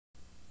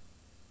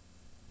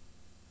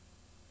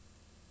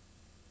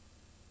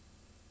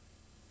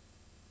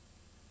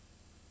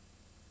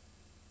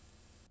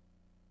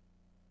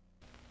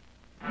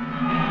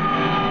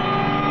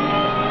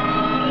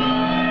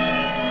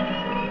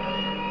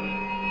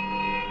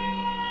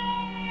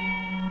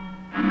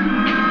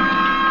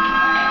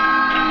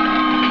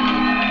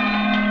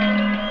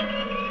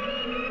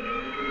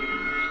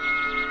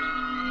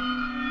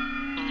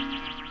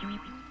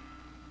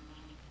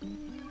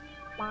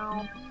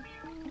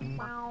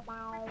In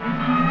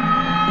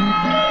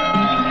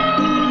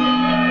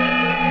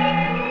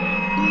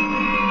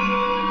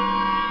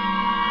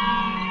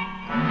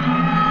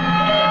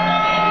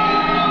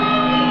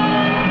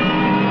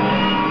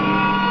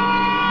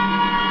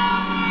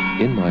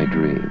my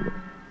dream,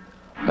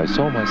 I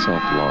saw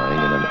myself lying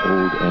in an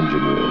old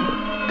engine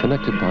room,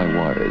 connected by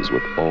wires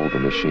with all the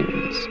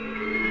machines.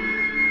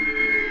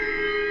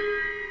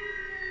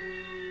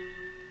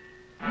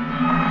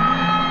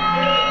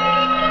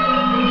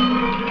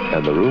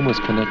 And the room was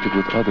connected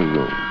with other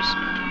rooms,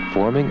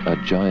 forming a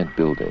giant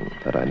building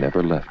that I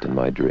never left in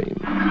my dream.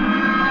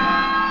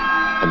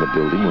 And the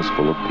building was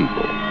full of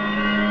people.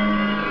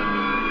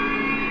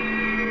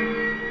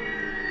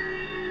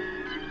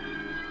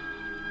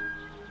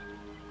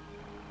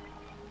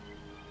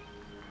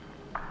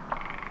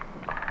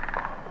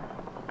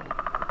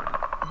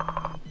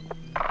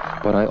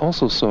 But I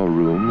also saw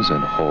rooms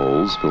and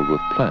halls filled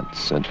with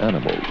plants and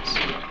animals.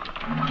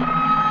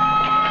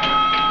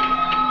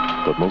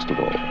 But most of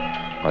all,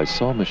 I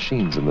saw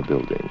machines in the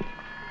building.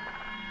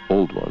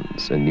 Old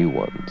ones and new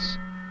ones,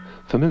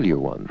 familiar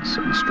ones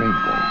and strange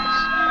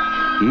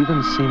ones,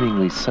 even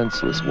seemingly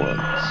senseless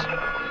ones.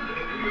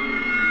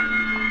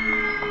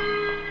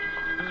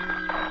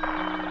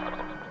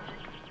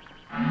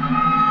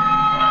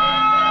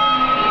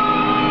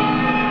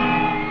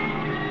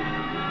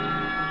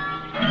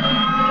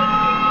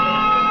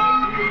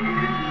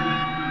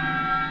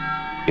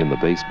 In the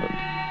basement,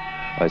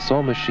 I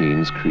saw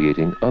machines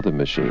creating other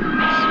machines,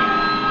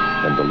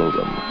 and below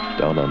them,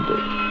 down under,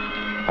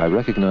 I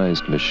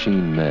recognized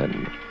machine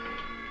men.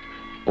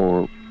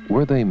 Or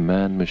were they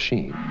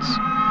man-machines?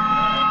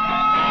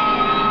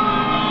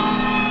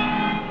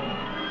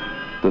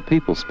 The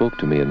people spoke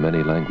to me in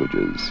many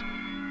languages,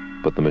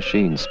 but the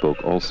machines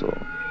spoke also,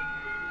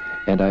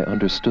 and I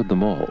understood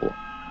them all,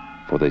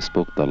 for they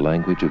spoke the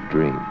language of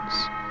dreams.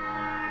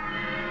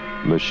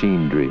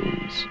 Machine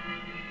dreams.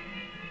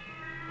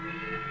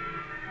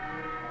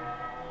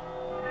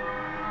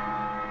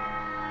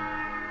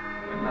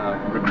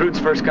 Recruits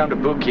first come to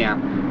boot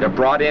camp, they're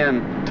brought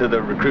in to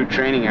the recruit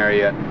training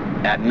area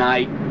at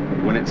night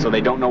so they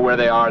don't know where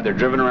they are. They're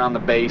driven around the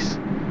base,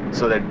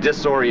 so they're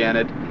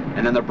disoriented,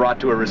 and then they're brought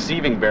to a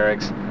receiving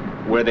barracks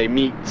where they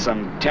meet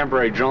some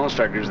temporary drill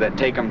instructors that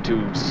take them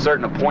to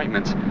certain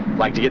appointments,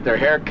 like to get their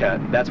hair cut.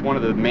 That's one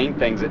of the main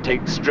things that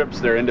strips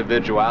their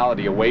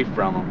individuality away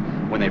from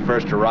them when they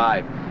first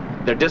arrive.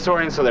 They're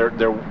disoriented, so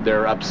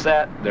they're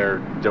upset, they're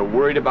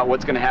worried about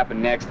what's going to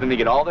happen next. Then they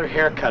get all their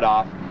hair cut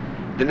off.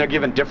 Then they're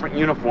given different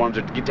uniforms.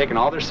 They're taking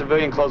all their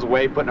civilian clothes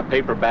away, put in a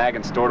paper bag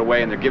and stored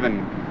away, and they're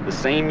given the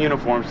same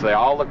uniforms, so they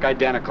all look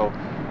identical,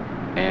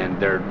 and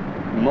their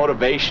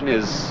motivation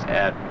is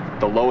at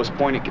the lowest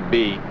point it could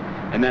be.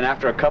 And then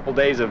after a couple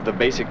days of the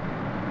basic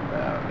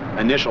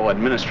initial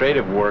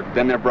administrative work,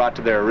 then they're brought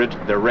to their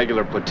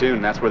regular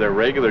platoon. That's where their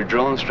regular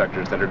drill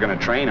instructors that are going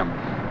to train them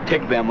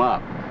pick them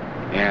up.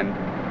 And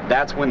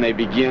that's when they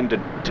begin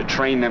to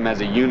train them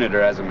as a unit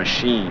or as a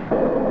machine.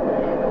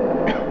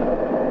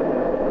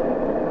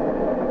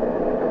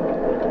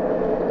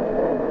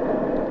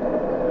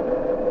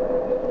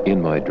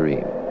 In my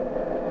dream,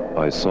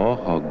 I saw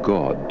how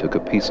God took a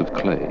piece of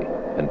clay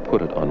and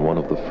put it on one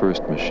of the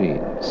first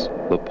machines,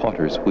 the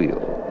potter's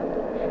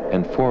wheel,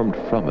 and formed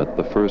from it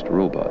the first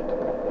robot.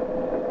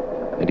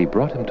 And he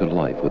brought him to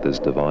life with his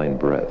divine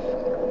breath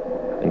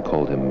and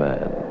called him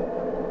man.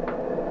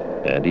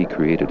 And he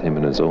created him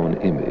in his own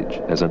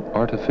image as an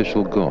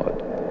artificial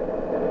God.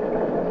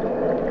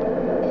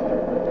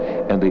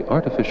 And the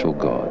artificial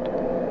God,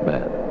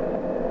 man,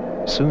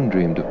 soon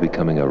dreamed of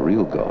becoming a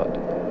real God.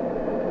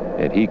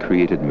 And he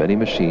created many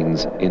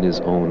machines in his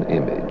own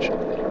image,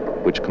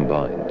 which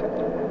combined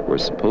were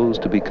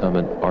supposed to become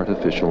an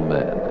artificial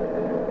man.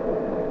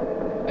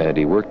 And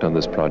he worked on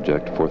this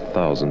project for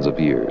thousands of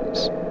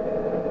years.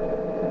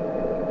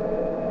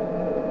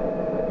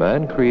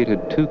 Man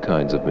created two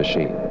kinds of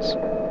machines.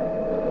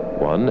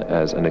 One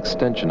as an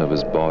extension of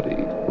his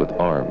body with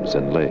arms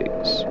and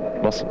legs,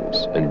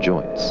 muscles and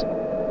joints.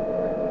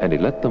 And he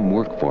let them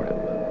work for him.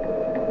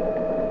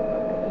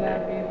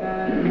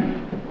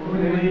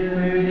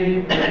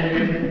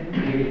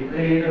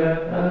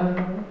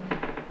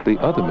 The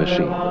other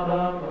machine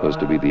was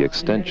to be the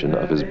extension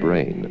of his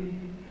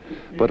brain,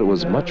 but it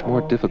was much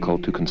more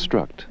difficult to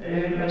construct,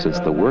 since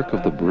the work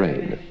of the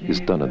brain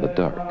is done in the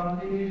dark.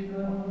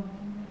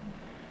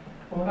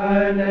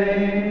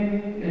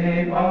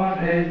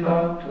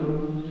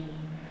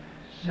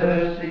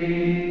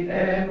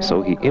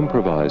 So he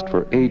improvised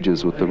for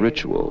ages with the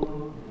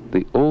ritual,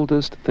 the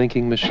oldest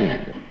thinking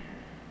machine.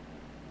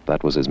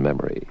 That was his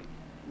memory.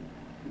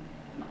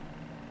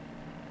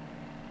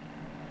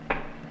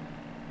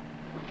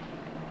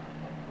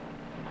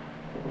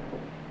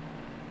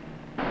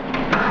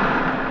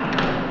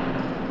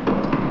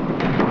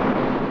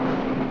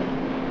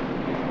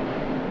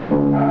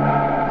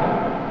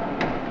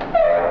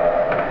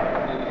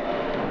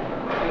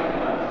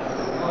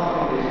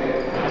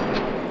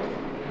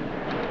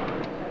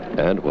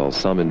 And while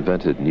some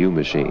invented new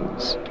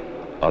machines,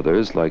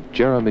 others, like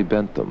Jeremy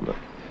Bentham,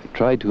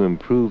 tried to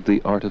improve the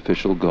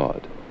artificial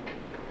God.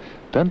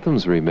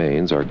 Bentham's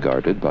remains are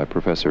guarded by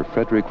Professor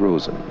Frederick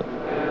Rosen.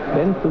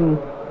 Bentham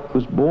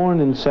was born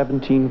in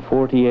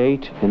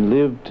 1748 and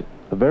lived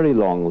a very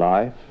long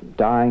life,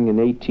 dying in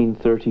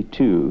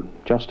 1832,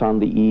 just on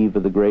the eve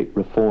of the Great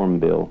Reform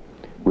Bill,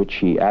 which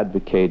he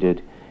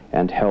advocated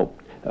and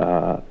helped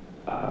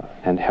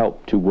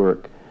to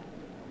work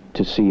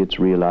to see its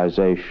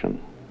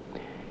realization.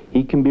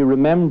 He can be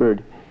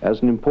remembered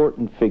as an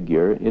important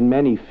figure in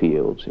many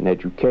fields, in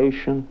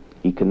education,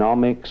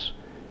 economics,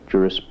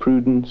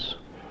 jurisprudence,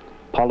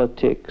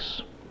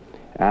 politics,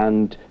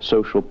 and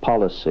social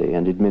policy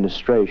and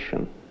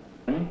administration.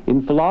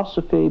 In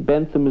philosophy,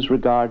 Bentham is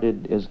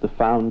regarded as the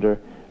founder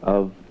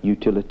of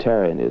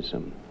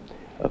utilitarianism,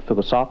 a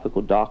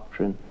philosophical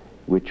doctrine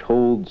which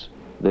holds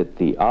that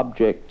the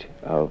object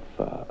of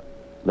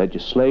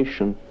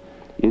legislation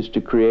is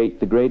to create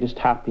the greatest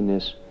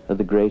happiness of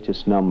the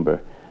greatest number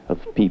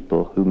of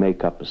people who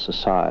make up a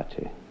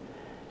society.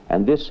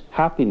 And this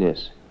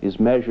happiness is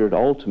measured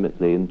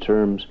ultimately in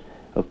terms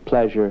of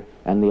pleasure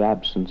and the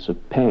absence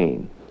of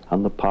pain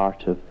on the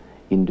part of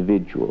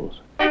individuals.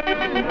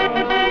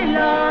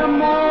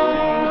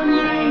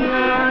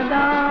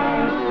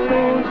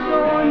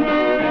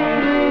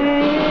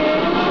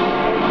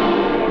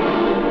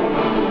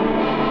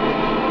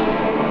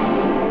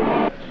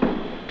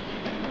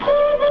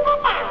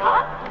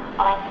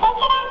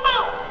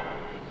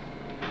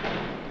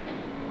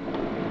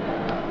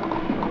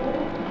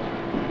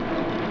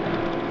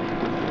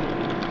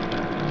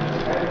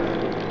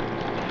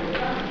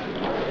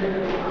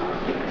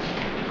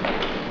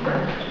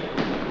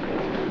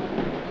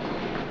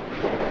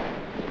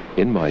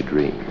 In my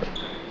dream,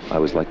 I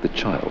was like the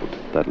child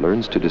that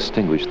learns to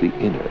distinguish the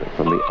inner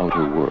from the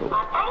outer world.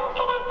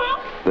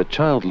 The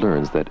child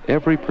learns that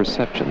every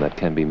perception that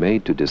can be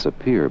made to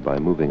disappear by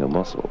moving a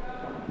muscle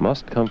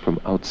must come from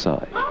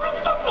outside.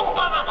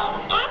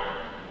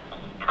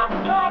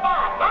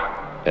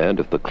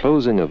 And if the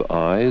closing of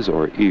eyes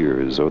or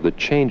ears or the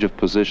change of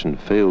position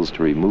fails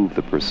to remove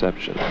the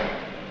perception,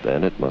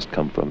 then it must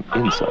come from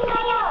inside.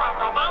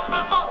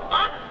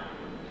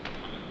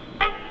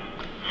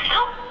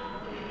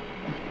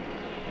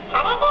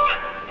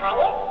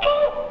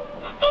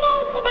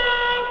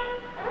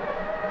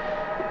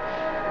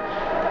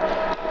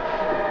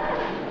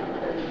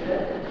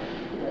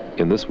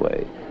 In this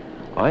way,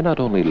 I not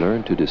only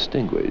learn to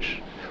distinguish,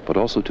 but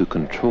also to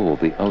control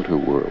the outer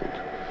world.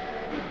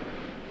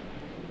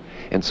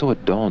 And so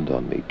it dawned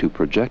on me to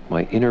project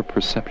my inner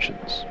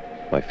perceptions,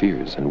 my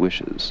fears and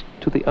wishes,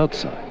 to the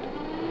outside,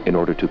 in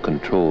order to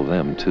control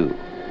them too.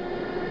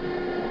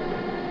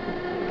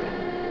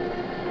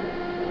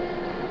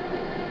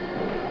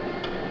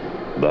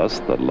 Thus,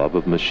 the love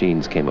of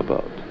machines came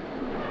about,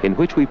 in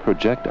which we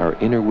project our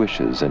inner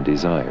wishes and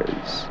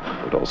desires,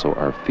 but also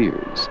our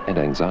fears and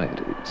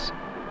anxieties.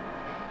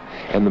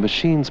 And the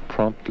machines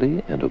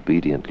promptly and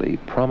obediently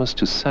promise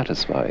to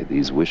satisfy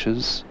these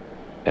wishes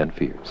and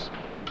fears.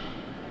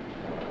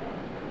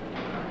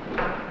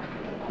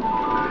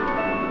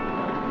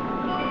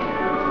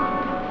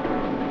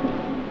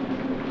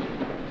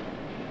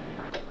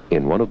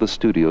 In one of the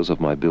studios of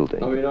my building,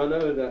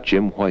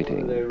 Jim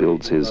Whiting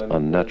builds his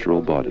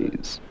unnatural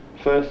bodies.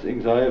 First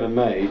things I ever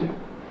made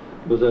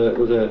was a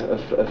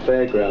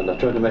fairground. I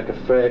tried to make a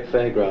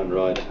fairground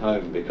ride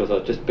home because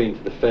I'd just been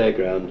to the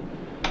fairground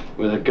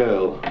with a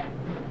girl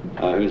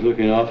who was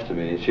looking after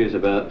me. She was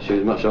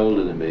much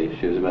older than me.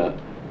 She was about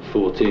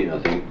 14, I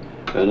think,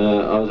 and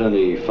I was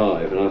only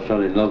 5, and I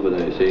fell in love with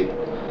her, you see.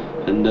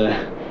 And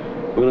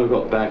when I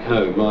got back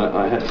home,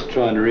 I had to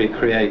try and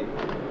recreate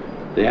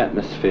the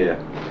atmosphere,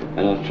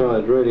 and I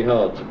tried really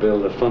hard to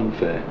build a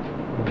funfair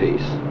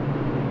piece,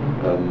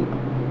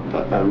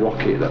 a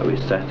rocket that we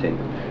sat in,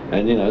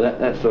 and you know,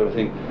 that sort of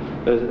thing.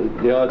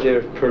 The idea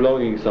of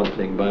prolonging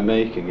something by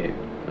making it,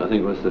 I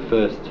think, was the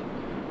first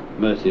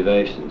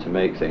motivation to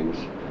make things.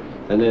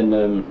 And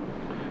then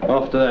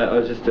after that, I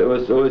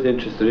was always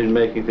interested in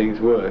making things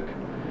work,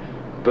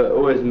 but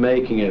always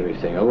making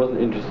everything. I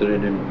wasn't interested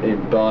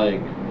in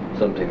buying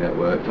something that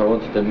worked. I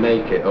wanted to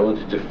make it. I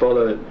wanted to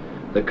follow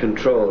the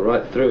control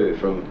right through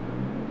from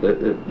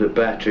the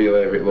battery or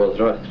whatever it was,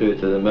 right through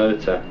to the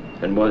motor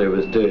and what it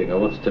was doing. I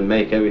wanted to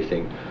make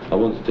everything. I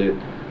wanted to,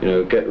 you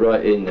know, get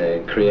right in there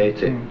and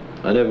create it.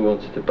 I never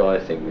wanted to buy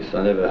things.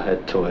 I never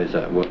had toys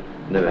that were,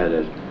 never had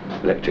an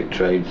electric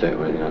train set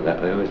or anything like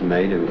that. I always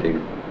made everything.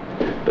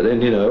 But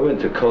then, you know, I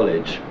went to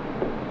college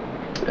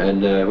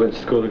and went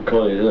to school and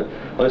college,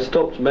 and I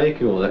stopped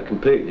making all that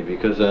completely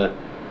because,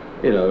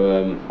 you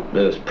know,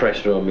 there was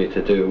pressure on me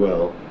to do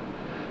well.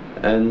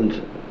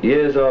 And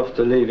years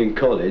after leaving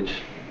college,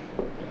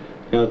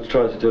 you know, I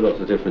tried to do lots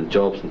of different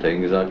jobs and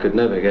things. I could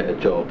never get a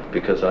job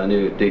because I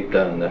knew deep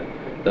down that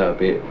would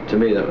be, to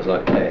me, that was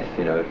like death,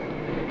 you know,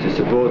 to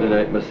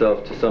subordinate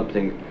myself to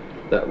something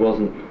that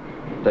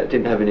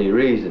didn't have any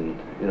reason,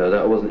 you know,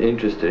 that I wasn't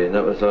interested in.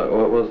 That was like,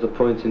 what was the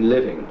point in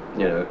living,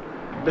 you know?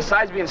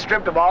 Besides being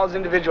stripped of all his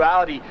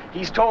individuality,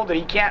 he's told that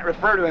he can't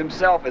refer to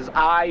himself as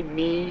I,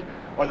 me,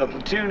 or the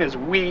platoon is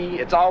we,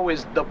 it's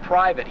always the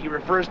private. He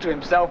refers to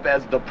himself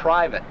as the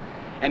private.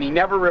 And he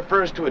never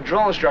refers to a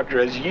drill instructor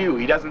as you.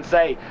 He doesn't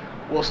say,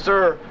 well,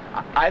 sir,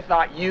 I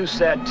thought you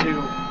said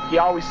to. He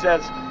always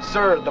says,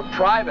 sir, the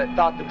private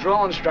thought the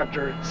drill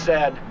instructor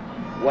said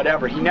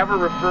whatever. He never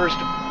refers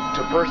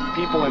to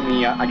people in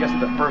the, I guess,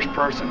 the first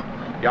person.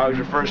 He always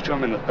refers to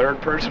them in the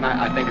third person,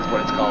 I think is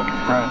what it's called.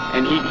 Right.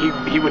 And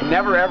he would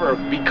never, ever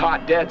be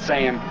caught dead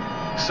saying,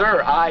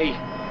 sir, I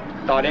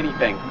thought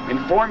anything. In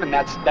foreman,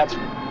 that's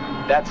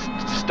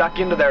stuck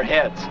into their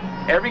heads.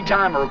 Every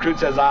time a recruit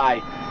says I,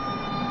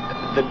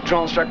 the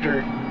drill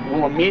instructor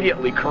will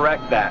immediately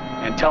correct that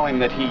and tell him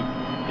that he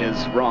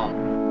is wrong.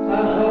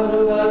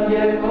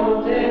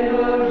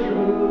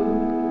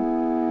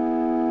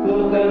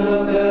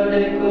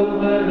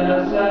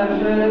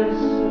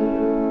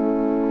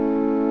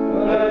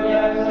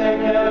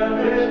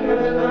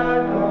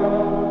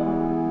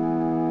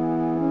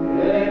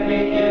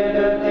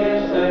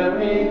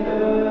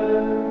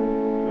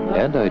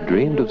 And I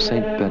dreamed of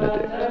Saint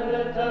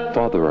Benedict,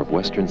 father of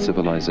Western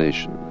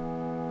civilization,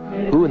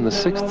 who in the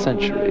 6th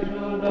century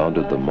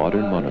founded the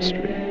modern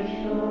monastery.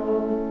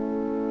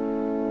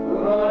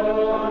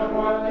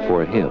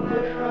 For him,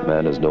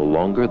 man is no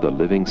longer the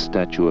living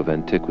statue of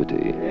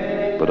antiquity,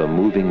 but a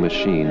moving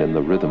machine in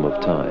the rhythm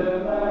of time.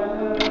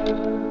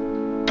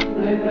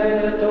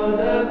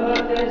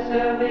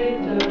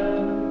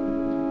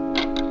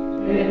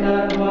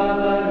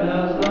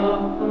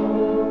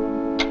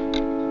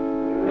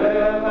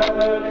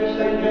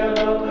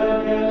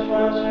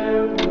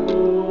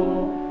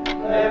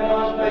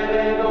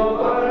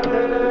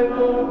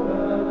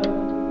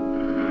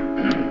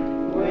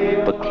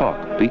 The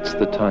clock beats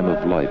the time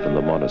of life in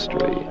the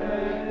monastery,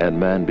 and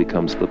man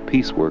becomes the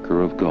peace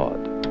worker of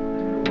God.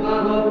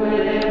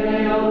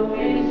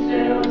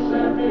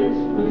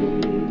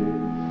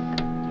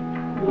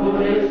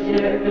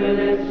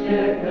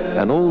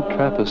 An old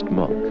Trappist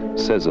monk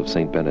says of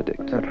Saint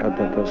Benedict,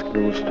 Hat das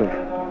Kloster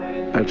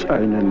als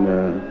einen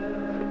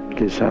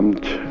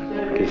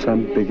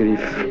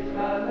Gesamtbegriff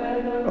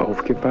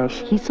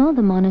aufgefasst. He saw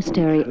the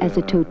monastery as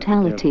a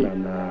totality.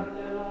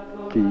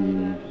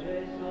 Die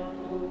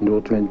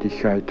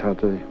Notwendigkeit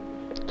hatte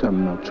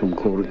zum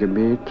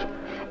Chorgebet.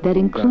 That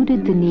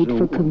included the need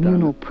for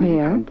communal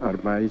prayer,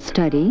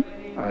 study,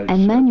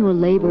 and manual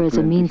labor as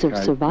a means of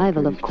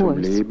survival, of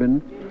course.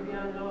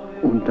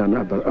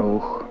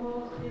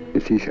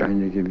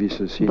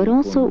 But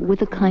also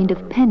with a kind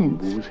of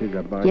penance,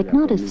 yet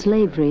not as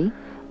slavery,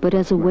 but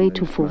as a way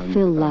to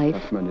fulfill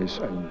life,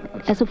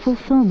 as a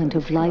fulfillment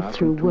of life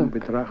through work.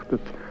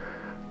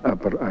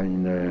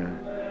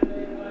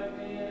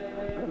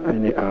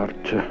 Eine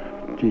Art,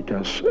 die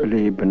das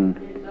Leben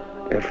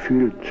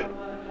erfüllt,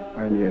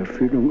 eine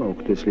Erfüllung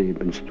auch des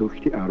Lebens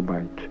durch die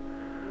Arbeit.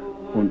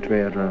 Und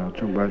wer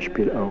zum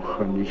Beispiel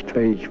auch nicht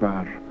fähig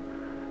war,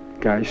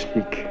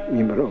 geistig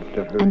immer auf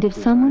der Höhe. And if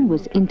someone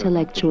was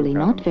intellectually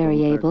not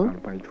very able,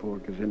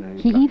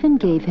 he even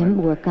gave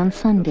him work on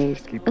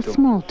Sundays, a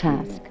small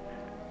task.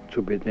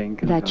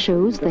 That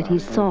shows that he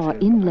saw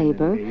in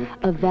labor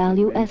a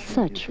value as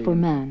such for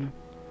man.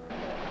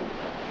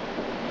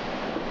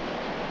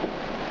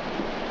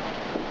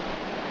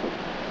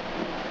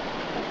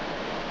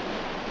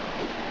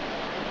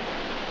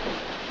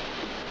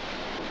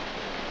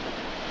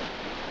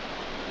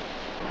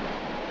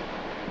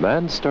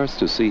 Man starts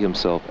to see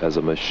himself as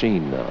a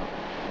machine now,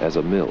 as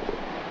a mill.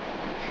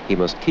 He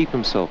must keep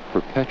himself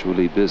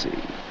perpetually busy.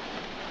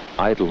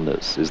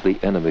 Idleness is the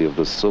enemy of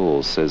the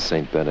soul, says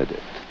Saint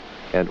Benedict,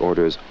 and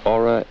orders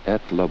ora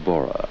et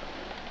labora,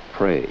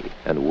 pray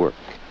and work.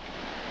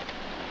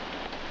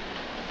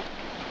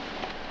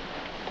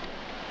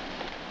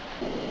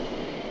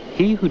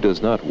 He who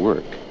does not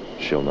work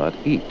shall not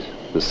eat,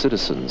 the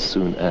citizens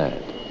soon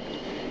add,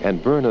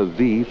 and burn a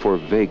V for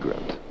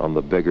vagrant on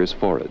the beggars'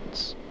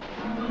 foreheads.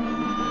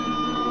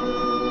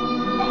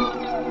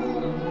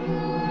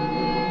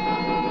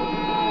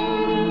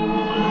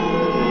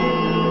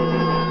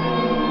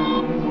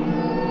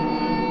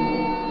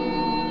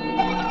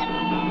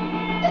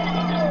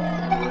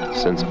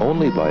 Since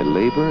only by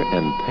labor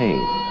and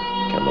pain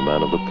can the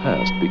man of the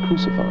past be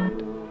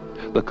crucified,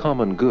 the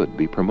common good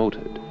be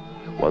promoted,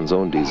 one's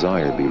own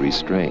desire be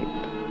restrained,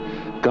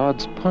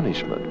 God's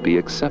punishment be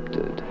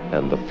accepted,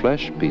 and the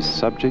flesh be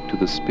subject to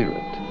the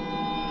spirit,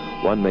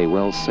 one may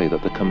well say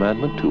that the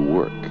commandment to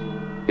work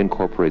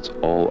incorporates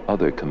all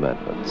other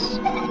commandments,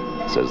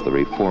 says the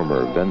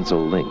reformer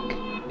Wenzel Link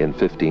in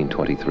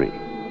 1523.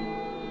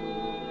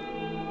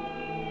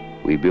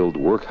 We build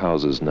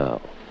workhouses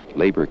now,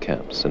 labor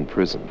camps and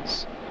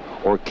prisons,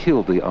 or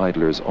kill the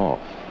idlers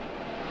off.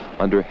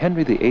 Under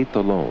Henry VIII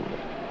alone,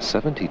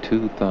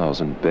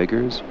 72,000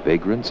 beggars,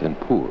 vagrants, and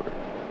poor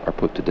are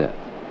put to death.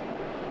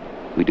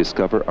 We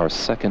discover our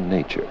second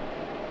nature,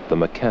 the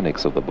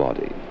mechanics of the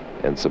body,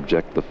 and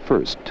subject the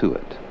first to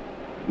it.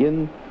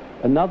 In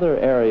another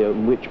area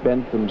in which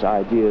Bentham's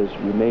ideas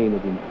remain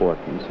of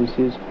importance is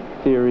his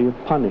theory of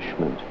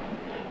punishment.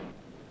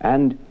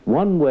 And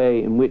one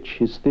way in which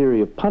his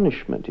theory of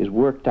punishment is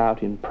worked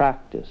out in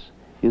practice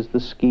is the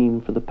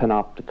scheme for the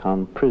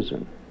Panopticon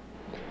prison,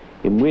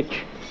 in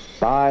which,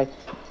 by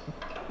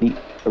the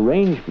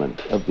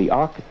arrangement of the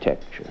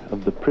architecture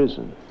of the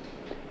prison,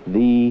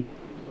 the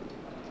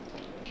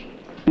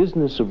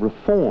business of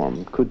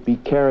reform could be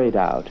carried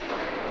out,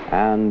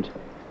 and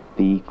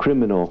the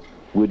criminal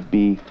would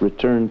be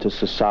returned to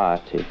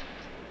society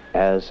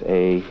as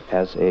a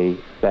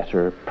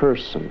better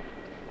person.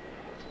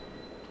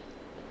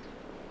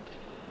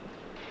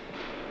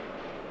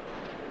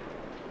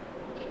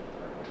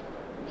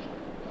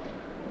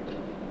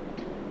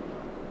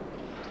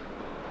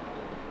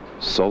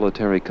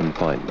 Solitary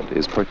confinement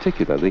is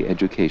particularly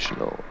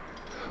educational.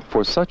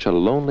 For such a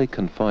lonely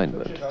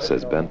confinement,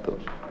 says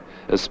Bentham,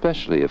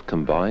 especially if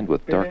combined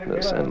with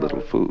darkness and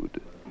little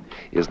food,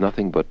 is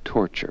nothing but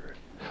torture,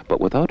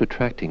 but without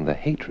attracting the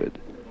hatred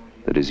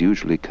that is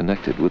usually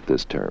connected with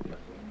this term.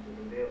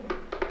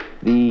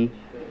 The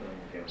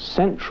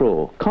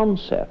central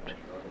concept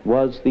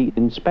was the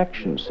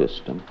inspection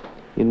system,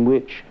 in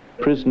which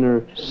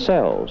prisoner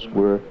cells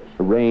were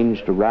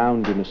arranged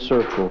around in a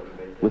circle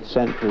with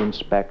central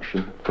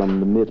inspection from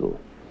the middle.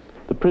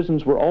 The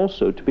prisons were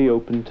also to be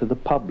open to the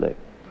public,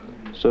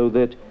 so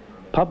that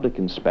public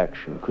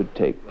inspection could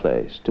take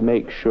place to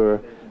make sure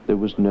there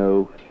was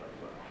no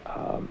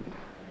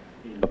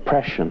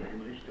oppression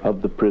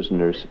of the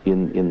prisoners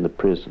in the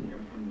prison.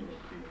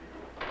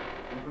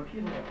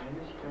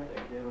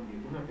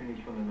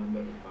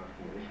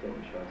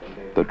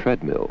 The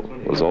treadmill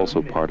was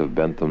also part of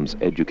Bentham's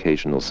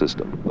educational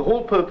system. The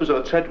whole purpose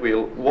of the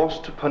treadwheel was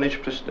to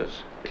punish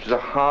prisoners. It was a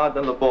hard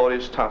and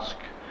laborious task.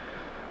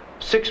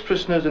 6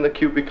 prisoners in the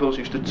cubicles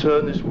used to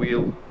turn this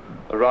wheel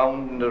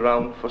around and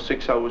around for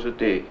 6 hours a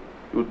day.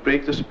 It would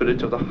break the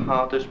spirit of the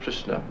hardest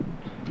prisoner.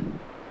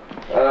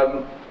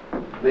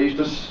 They used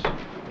to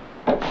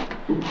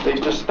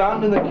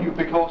stand in the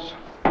cubicles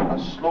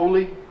and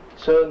slowly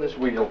turn this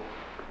wheel.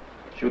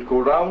 She would go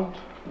round,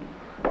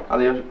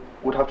 and they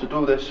would have to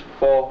do this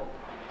for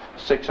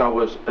 6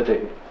 hours a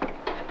day.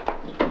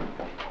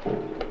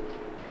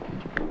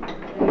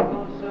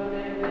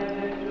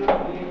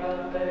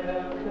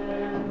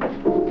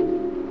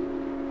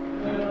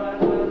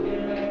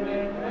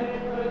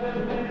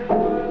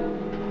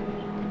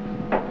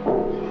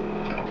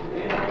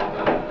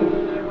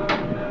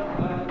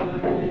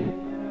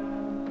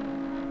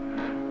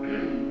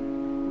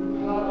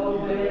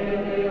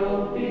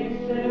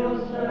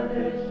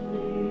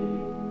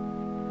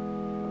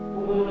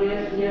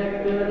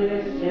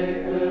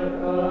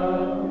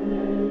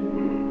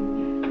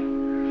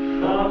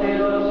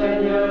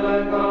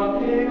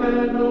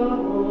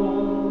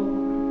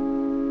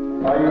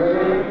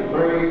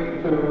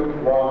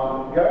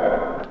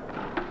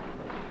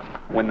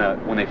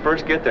 When they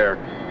first get there,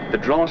 the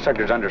drill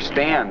instructors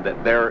understand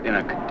that they're in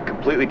a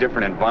completely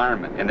different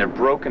environment and they're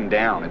broken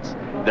down.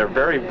 They're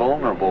very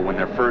vulnerable when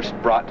they're first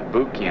brought to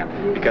boot camp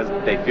because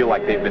they feel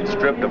like they've been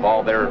stripped of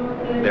all their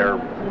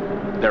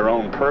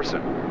own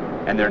person,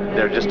 and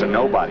they're just a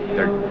nobody.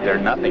 They're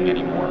nothing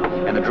anymore.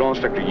 And the drill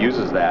instructor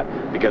uses that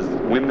because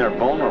when they're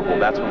vulnerable,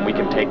 that's when we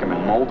can take them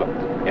and mold them.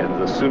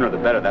 And the sooner the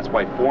better. That's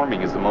why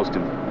forming is the most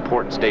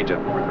important stage of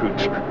recruit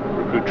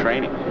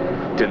training,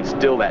 to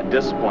instill that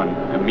discipline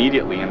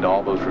immediately into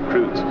all those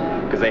recruits,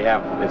 because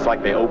it's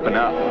like they open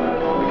up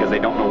because they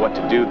don't know what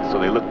to do, so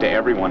they look to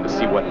everyone to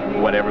see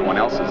what everyone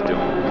else is doing.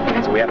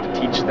 And so we have to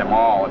teach them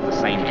all at the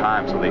same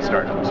time so they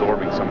start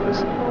absorbing some of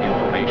this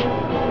information.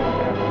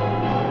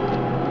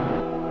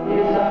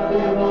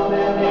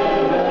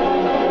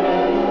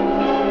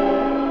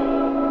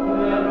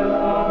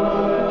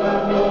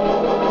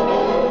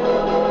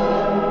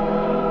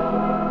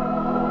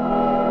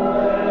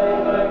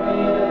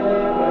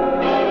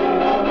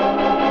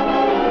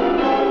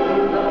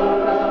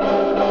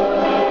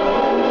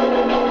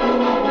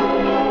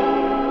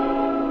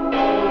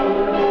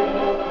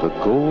 The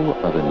goal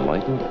of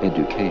enlightened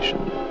education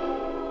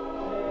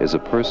is a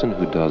person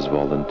who does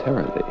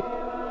voluntarily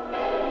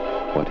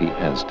what he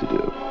has to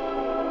do.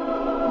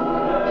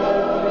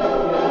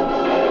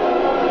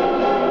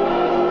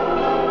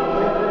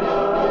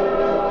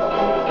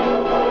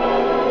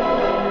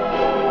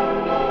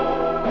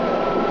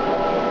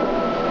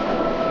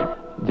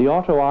 The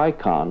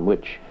auto-icon,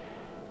 which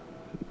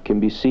can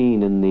be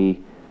seen in the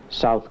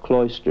south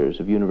cloisters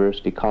of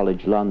University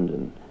College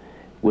London,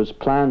 was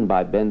planned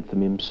by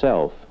Bentham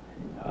himself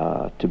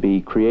to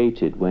be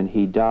created when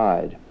he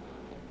died.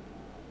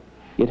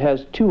 It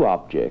has 2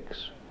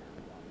 objects,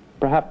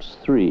 perhaps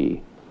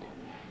 3.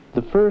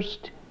 The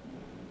first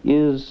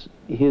is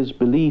his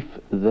belief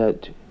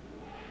that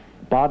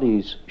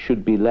bodies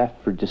should be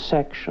left for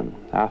dissection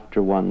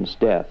after one's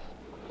death,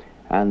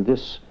 and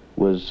this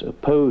was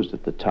opposed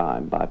at the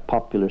time by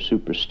popular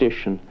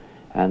superstition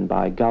and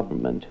by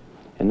government.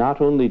 And not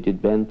only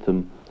did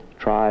Bentham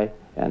try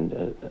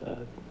and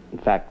in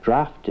fact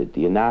drafted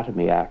the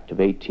Anatomy Act of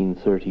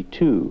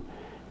 1832,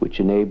 which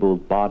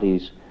enabled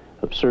bodies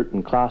of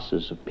certain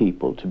classes of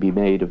people to be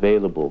made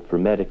available for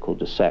medical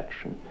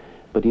dissection,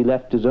 but he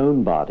left his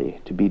own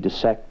body to be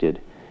dissected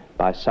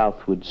by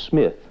Southwood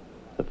Smith,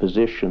 a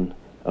physician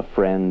a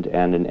friend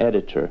and an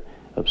editor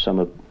of some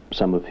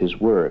of his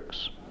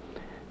works.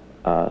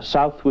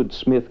 Southwood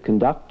Smith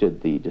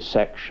conducted the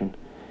dissection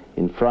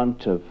in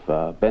front of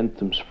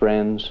Bentham's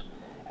friends,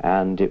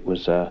 and it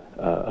was an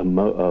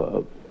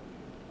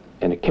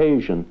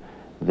occasion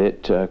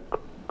that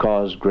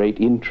caused great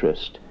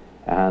interest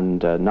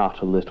and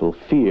not a little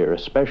fear,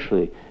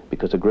 especially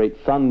because a great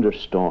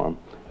thunderstorm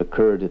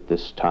occurred at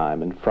this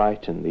time and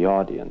frightened the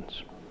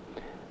audience.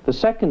 The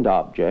second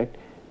object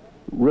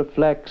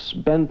reflects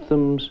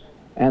Bentham's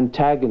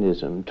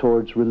antagonism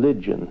towards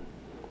religion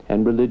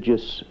and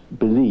religious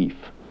belief,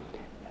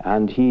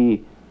 and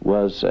he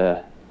was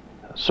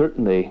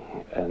certainly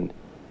an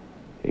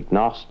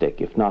agnostic,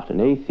 if not an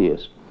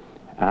atheist,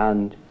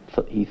 and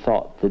he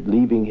thought that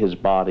leaving his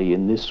body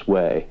in this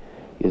way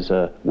is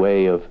a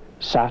way of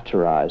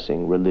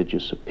satirizing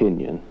religious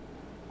opinion.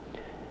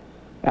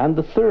 And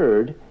the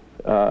third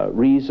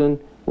reason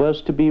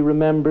was to be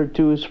remembered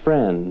to his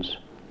friends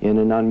in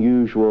an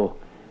unusual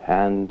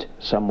and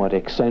somewhat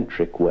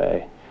eccentric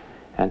way,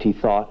 and he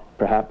thought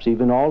perhaps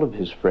even all of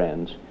his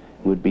friends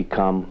would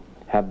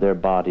have their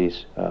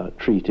bodies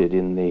treated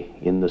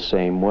in the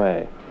same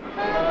way.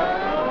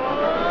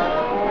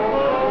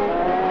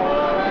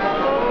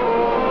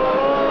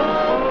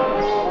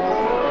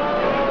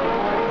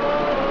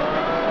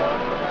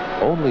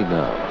 Only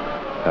now,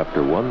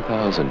 after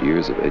 1,000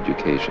 years of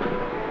education,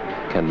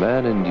 can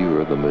man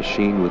endure the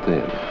machine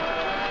within.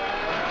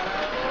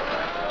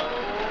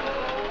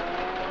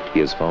 He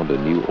has found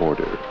a new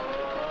order,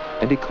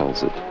 and he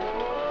calls it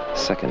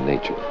second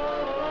nature.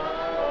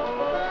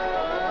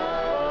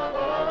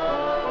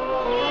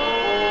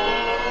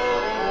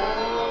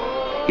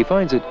 He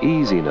finds it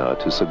easy now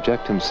to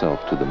subject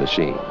himself to the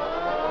machine.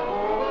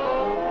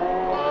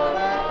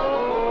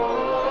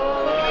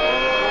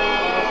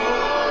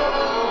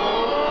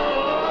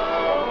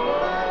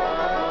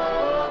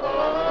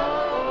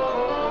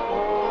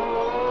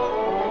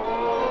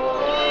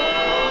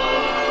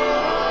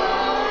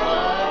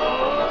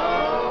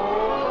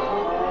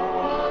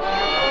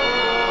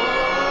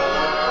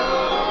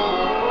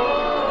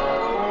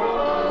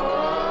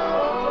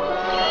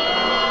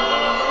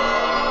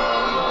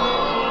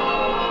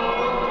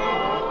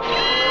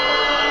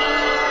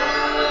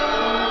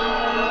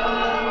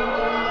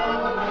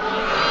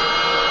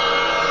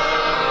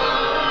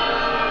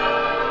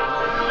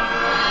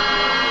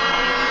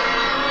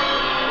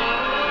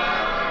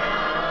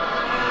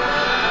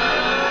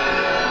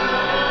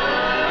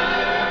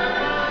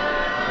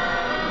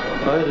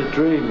 I had a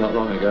dream not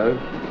long ago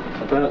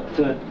about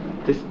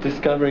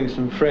discovering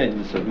some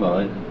friends of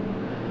mine,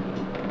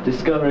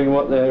 discovering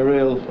what their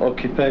real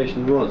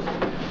occupation was,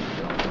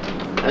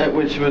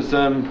 which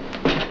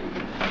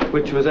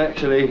was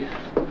actually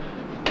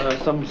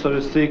some sort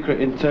of secret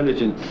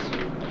intelligence,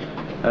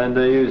 and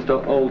they used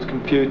old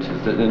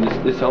computers. And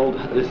this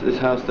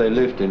house they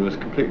lived in was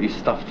completely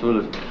stuffed full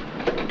of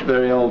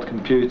very old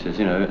computers,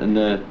 you know, and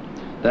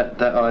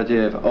that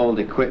idea of old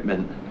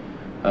equipment.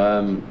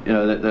 You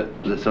know,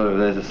 that sort of,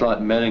 there's a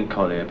slight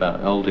melancholy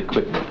about old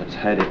equipment that's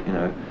had it, you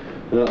know.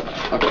 But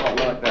I quite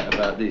like that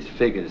about these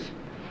figures,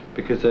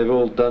 because they've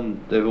all done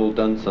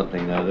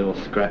something now. They're all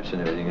scratched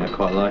and everything. I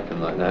quite like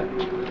them like that,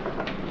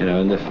 you know.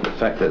 And the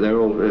fact that they've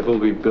all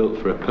been built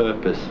for a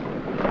purpose.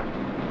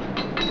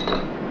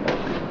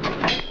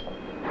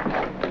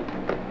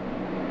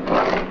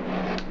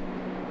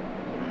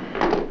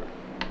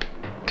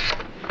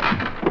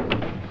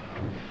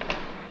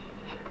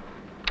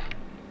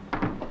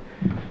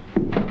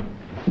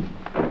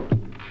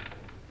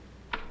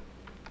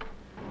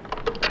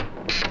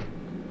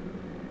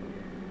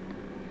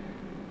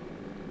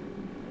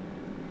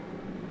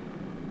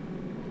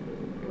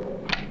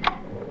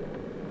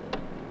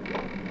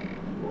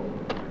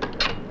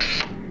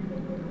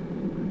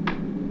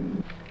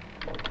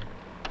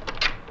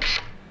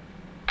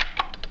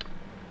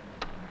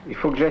 Il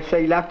faut que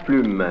j'essaye la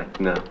plume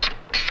maintenant.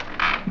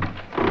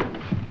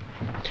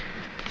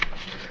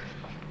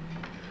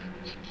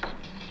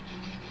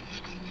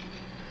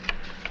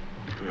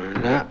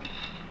 Voilà.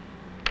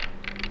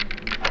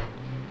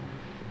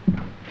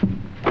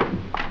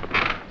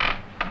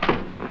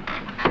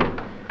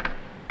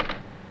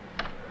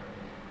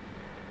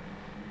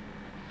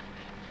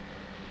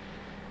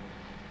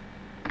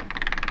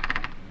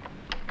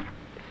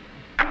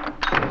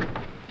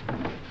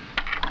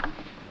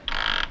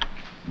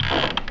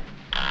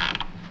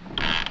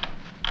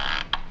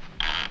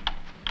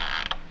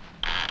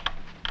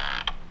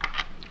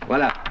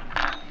 Voilà.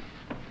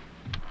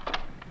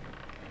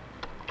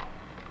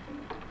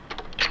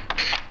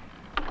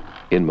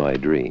 In my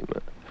dream,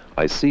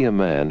 I see a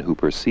man who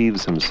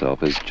perceives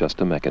himself as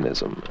just a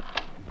mechanism.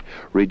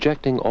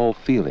 Rejecting all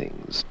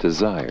feelings,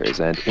 desires,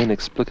 and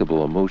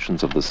inexplicable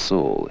emotions of the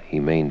soul, he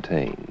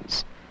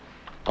maintains,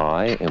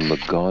 I am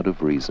the God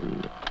of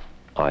reason.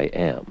 I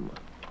am,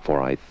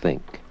 for I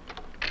think.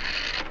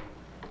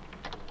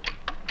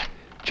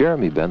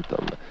 Jeremy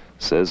Bentham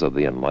says of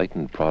the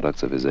enlightened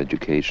products of his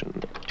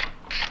education,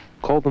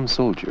 call them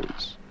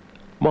soldiers,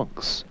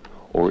 monks,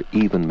 or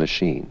even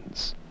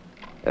machines.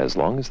 As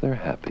long as they're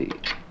happy,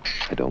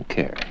 I don't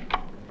care.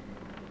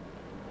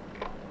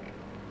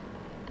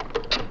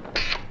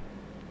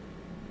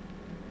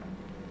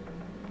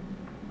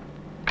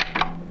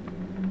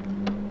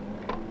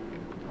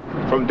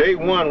 From day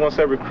one, once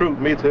that recruit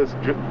meets his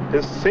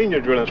senior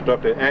drill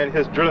instructor and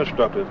his drill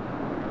instructors,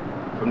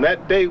 from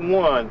that day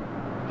one,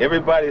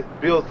 everybody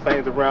builds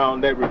things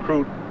around that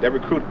recruit. That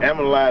recruit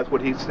analyzes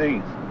what he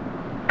sees.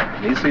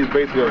 And he sees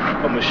basically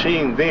a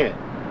machine then.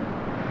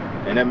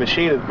 And that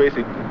machine is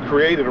basically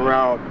created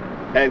around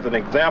as an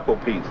example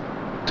piece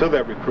to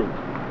that recruit.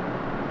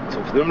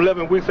 So for them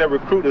 11 weeks, that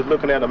recruit is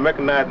looking at a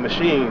mechanized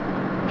machine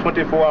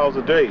 24 hours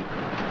a day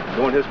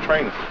doing his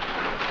training.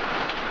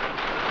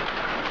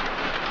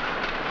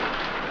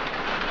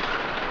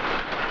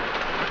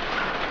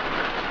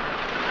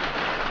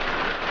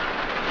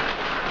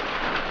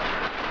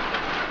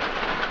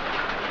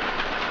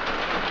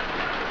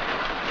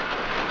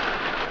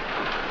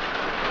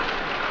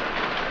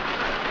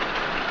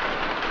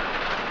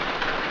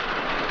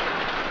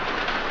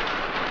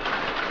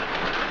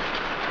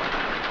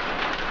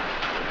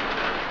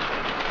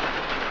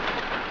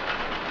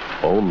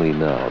 Only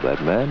now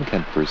that man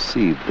can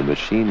perceive the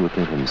machine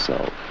within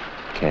himself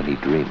can he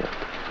dream it.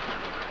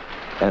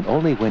 And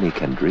only when he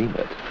can dream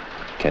it,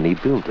 can he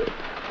build it.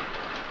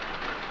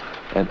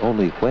 And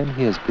only when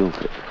he has built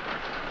it,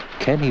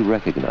 can he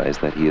recognize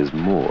that he is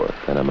more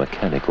than a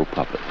mechanical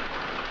puppet.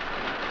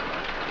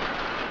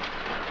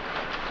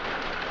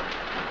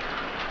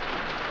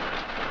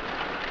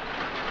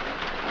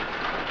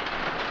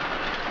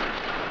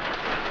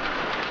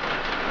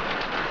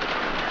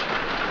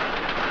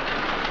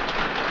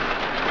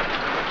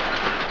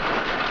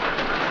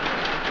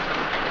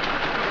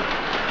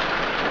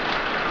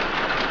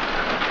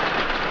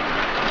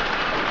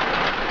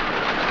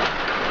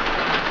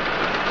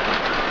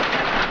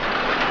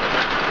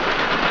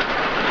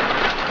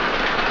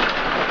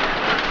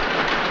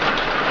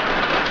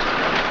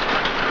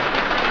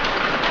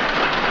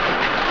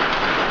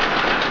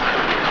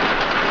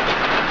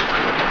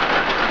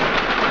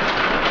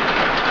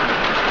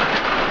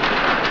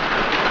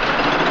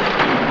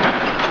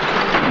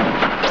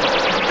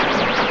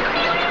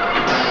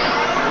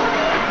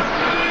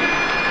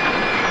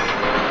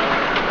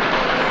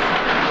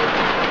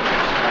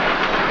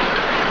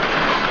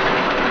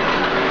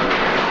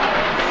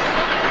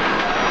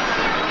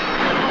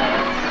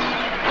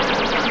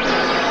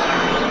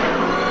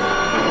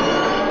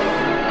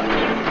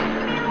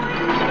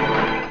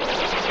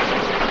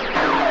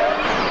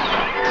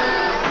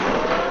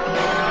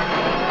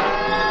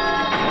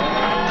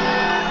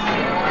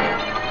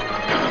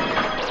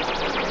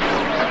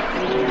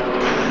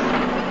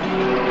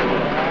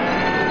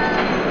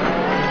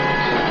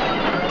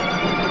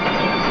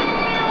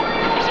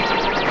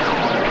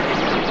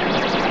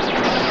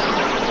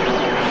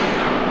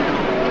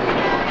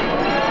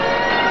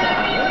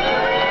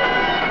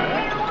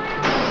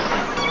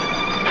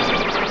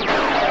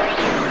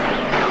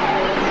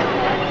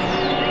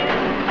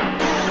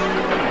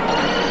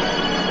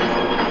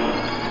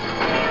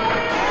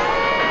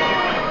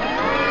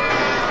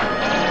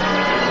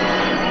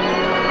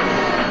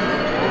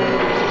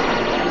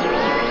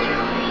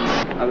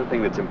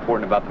 That's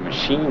important about the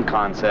machine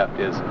concept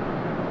is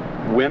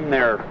when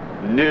they're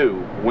new,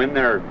 when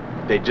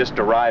they just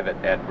arrive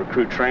at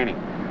recruit training,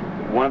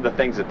 one of the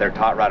things that they're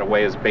taught right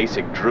away is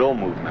basic drill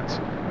movements.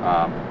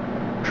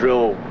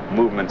 Drill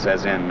movements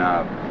as in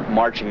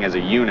marching as a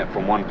unit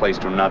from one place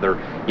to another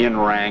in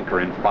rank or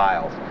in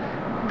files.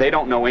 They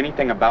don't know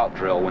anything about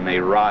drill when they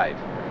arrive,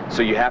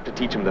 so you have to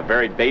teach them the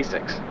very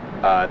basics.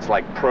 It's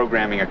like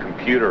programming a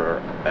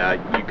computer.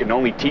 You can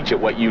only teach it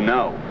what you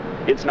know.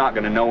 It's not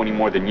going to know any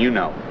more than you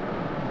know.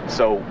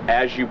 So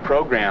as you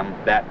program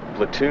that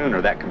platoon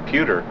or that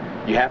computer,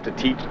 you have to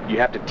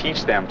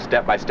teach them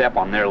step by step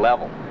on their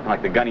level. And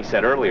like the gunny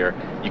said earlier,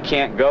 you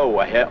can't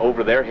go ahead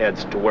over their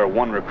heads to where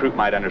one recruit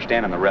might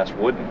understand and the rest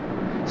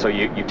wouldn't. So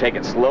you take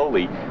it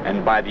slowly,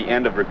 and by the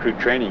end of recruit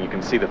training, you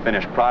can see the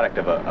finished product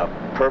of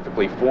a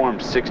perfectly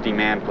formed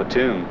 60-man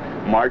platoon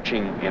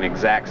marching in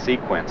exact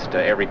sequence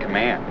to every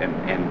command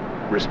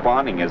and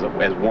responding as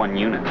one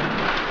unit.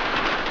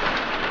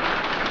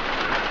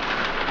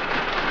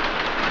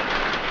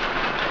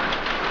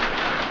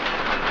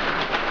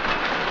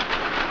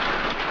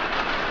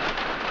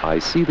 I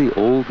see the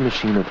old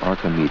machine of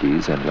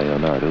Archimedes and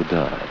Leonardo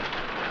die.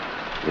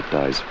 It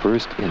dies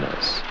first in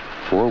us,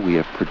 for we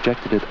have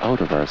projected it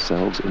out of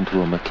ourselves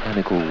into a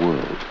mechanical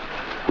world,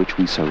 which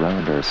we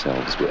surround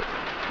ourselves with.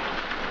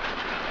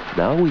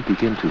 Now we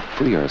begin to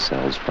free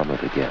ourselves from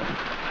it again.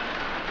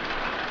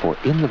 For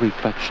in the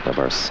reflection of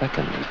our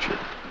second nature,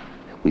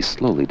 we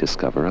slowly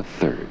discover a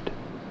third.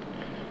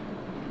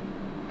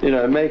 You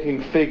know,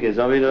 making figures,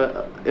 I mean,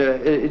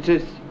 it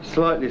is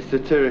slightly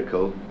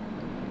satirical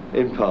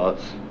in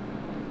parts,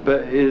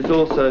 but it is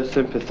also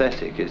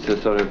sympathetic. It's a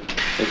sort of,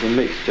 it's a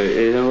mixture.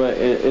 In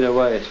a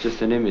way, it's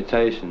just an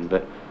imitation,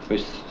 but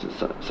which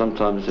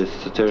sometimes is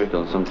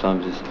satirical,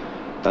 sometimes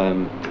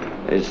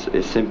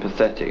is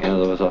sympathetic. In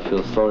other words, I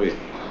feel sorry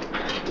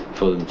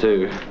for them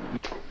too.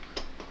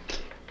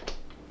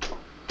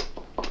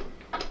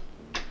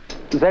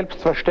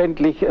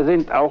 Selbstverständlich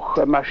sind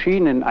auch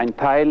Maschinen ein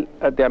Teil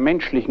der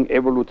menschlichen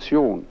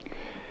Evolution.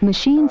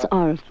 Machines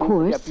are, of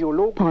course,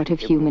 part of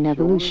human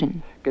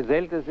evolution.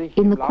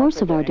 In the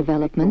course of our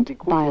development,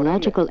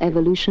 biological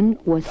evolution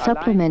was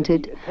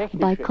supplemented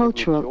by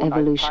cultural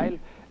evolution.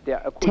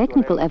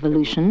 Technical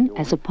evolution,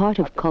 as a part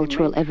of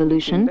cultural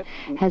evolution,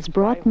 has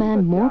brought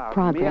man more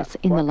progress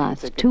in the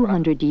last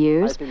 200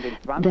 years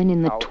than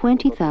in the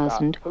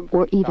 20,000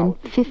 or even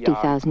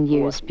 50,000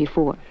 years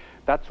before.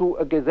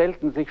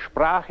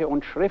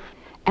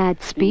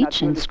 Add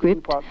speech and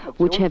script,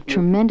 which have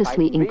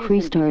tremendously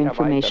increased our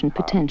information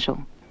potential.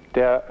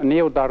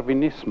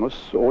 Neo-Darwinism,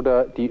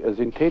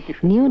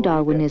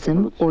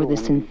 or the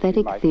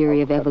synthetic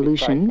theory of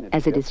evolution,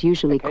 as it is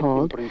usually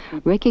called,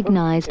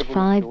 recognized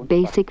 5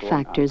 basic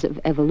factors of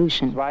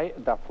evolution.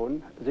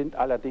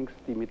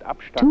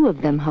 2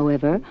 of them,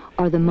 however,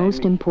 are the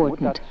most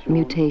important: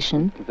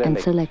 mutation and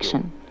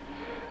selection.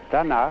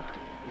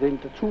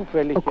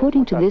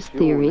 According to this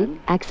theory,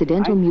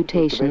 accidental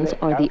mutations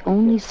are the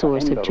only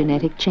source of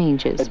genetic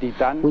changes,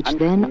 which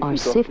then are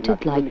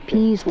sifted like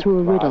peas through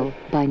a riddle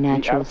by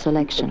natural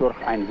selection.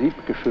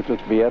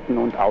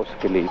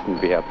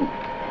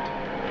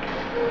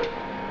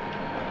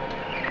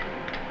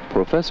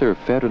 Professor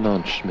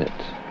Ferdinand Schmidt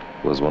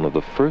was one of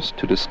the first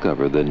to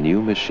discover the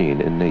new machine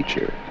in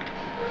nature.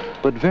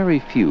 But very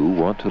few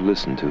want to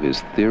listen to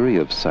his theory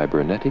of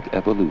cybernetic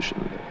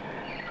evolution.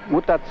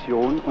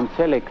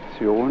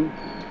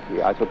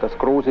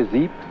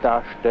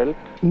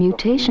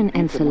 Mutation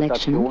and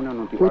selection,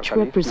 which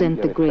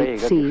represent the great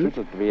sieve,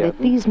 that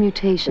these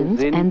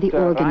mutations and the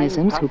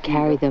organisms who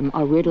carry them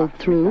are riddled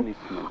through,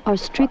 are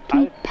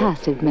strictly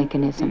passive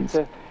mechanisms.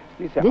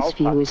 This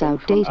view is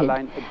outdated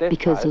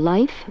because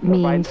life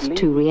means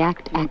to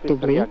react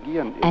actively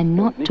and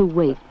not to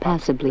wait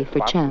passively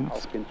for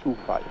chance.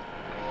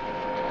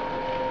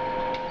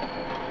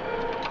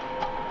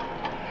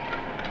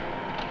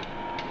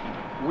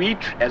 We,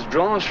 as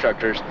drill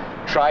instructors,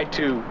 try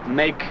to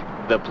make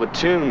the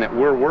platoon that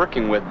we're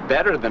working with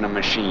better than a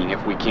machine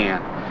if we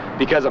can.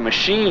 Because a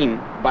machine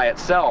by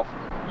itself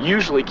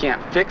usually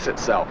can't fix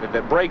itself. If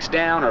it breaks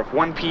down or if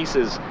one piece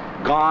is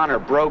gone or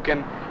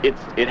broken,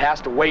 it has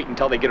to wait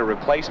until they get a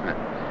replacement.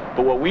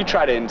 But what we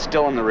try to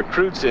instill in the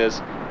recruits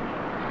is,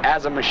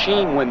 as a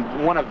machine,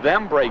 when one of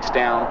them breaks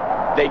down,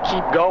 they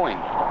keep going.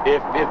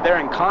 If they're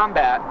in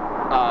combat,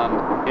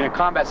 in a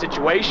combat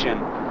situation,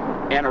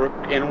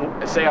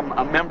 and say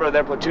a member of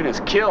their platoon is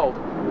killed,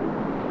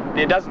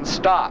 it doesn't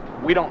stop.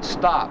 We don't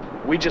stop.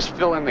 We just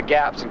fill in the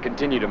gaps and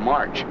continue to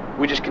march.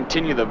 We just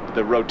continue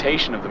the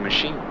rotation of the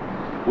machine.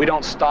 We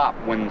don't stop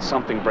when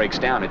something breaks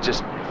down. It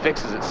just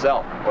fixes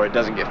itself, or it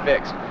doesn't get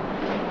fixed.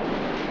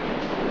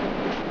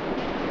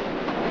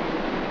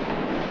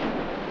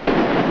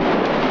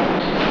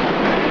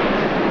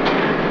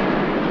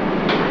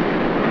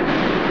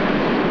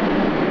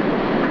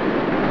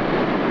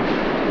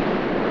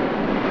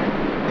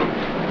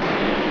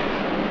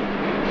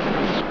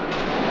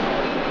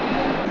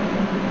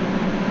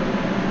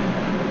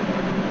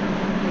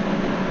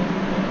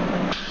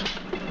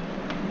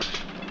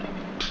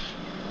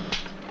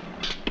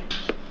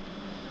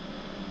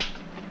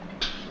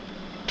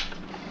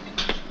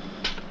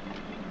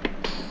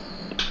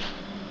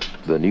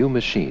 The new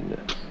machine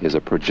is a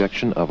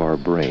projection of our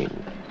brain.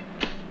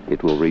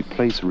 It will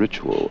replace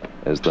ritual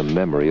as the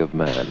memory of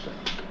man.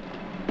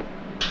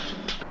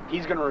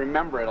 He's going to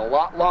remember it a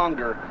lot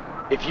longer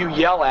if you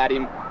yell at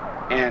him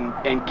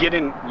and get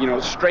in,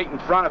 straight in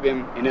front of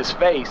him in his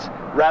face,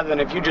 rather than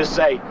if you just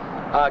say,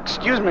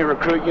 excuse me,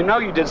 recruit, you know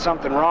you did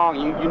something wrong.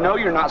 You know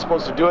you're not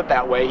supposed to do it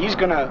that way. He's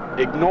going to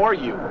ignore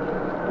you.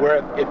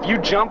 Where if you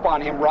jump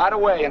on him right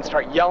away and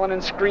start yelling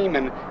and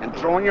screaming and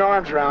throwing your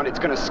arms around, it's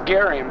going to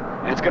scare him,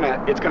 and it's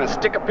going to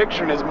stick a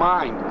picture in his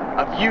mind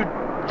of you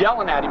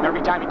yelling at him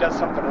every time he does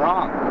something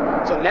wrong.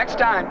 So next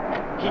time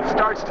he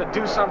starts to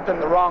do something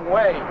the wrong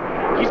way,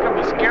 he's going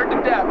to be scared to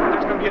death, and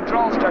there's going to be a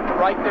drill instructor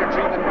right there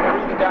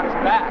breathing down his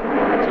back.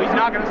 So he's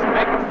not going to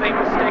make the same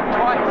mistake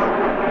twice.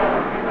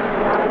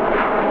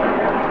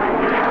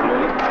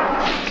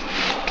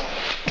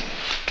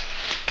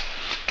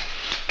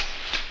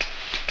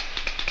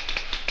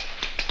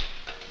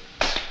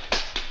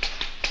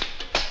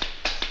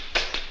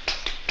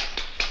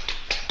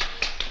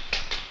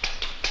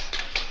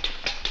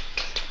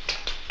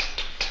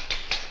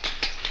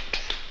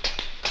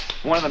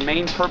 One of the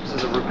main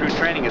purposes of recruit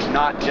training is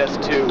not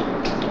just to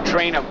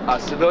train a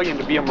civilian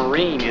to be a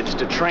Marine, it's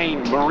to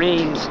train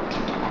Marines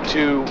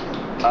to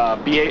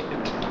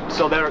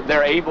so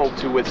they're able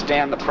to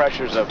withstand the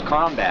pressures of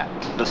combat,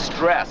 the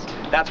stress.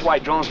 That's why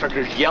drill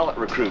instructors yell at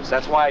recruits.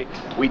 That's why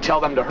we tell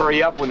them to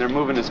hurry up when they're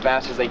moving as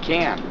fast as they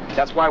can.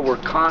 That's why we're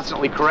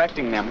constantly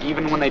correcting them,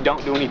 even when they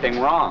don't do anything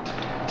wrong,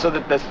 so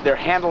that they're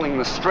handling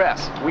the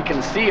stress. We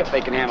can see if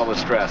they can handle the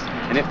stress.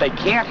 And if they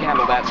can't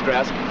handle that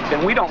stress,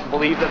 then we don't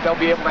believe that they'll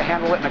be able to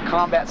handle it in a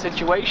combat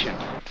situation.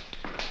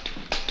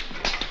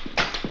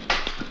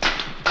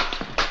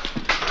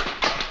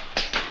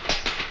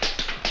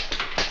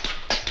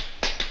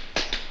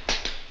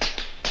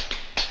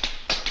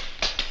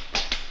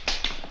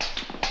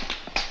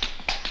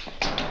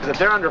 if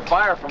they're under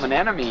fire from an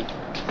enemy,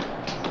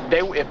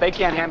 if they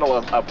can't handle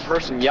a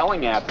person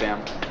yelling at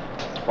them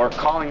or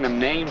calling them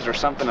names or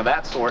something of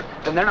that sort,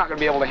 then they're not going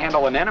to be able to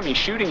handle an enemy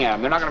shooting at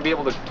them. They're not going to be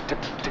able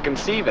to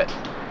conceive it.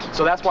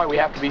 So that's why we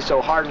have to be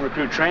so hard in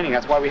recruit training.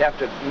 That's why we have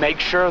to make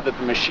sure that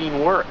the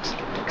machine works.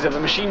 Because if the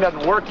machine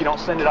doesn't work, you don't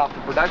send it off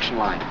the production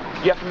line.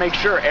 You have to make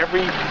sure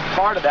every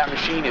part of that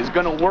machine is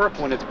going to work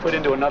when it's put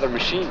into another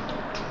machine,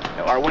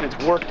 or when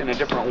it's worked in a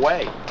different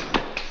way.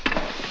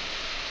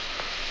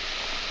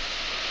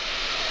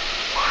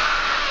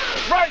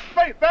 Right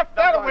face, that's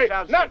that way,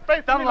 not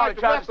face me like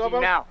the rest of them.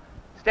 Now,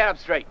 stand up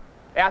straight.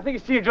 Hey, I think a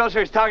senior drill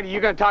sergeant is talking to you.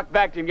 You're going to talk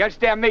back to him. You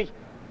understand me?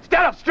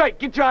 Stand up straight.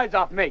 Get your eyes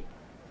off me.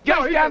 You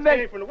understand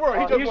me? From the world.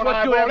 He just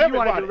wants to do whatever you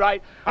want to do,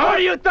 right? Who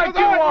do you think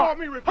you are?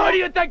 Who do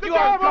you think you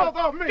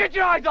are? Get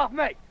your eyes off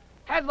me.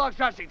 Head long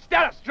shot seat.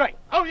 Stand up straight.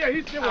 Oh, yeah,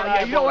 he's still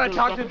you don't want to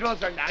talk to the drill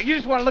sergeant now. You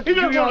just want to look at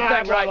do your own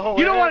thing, right?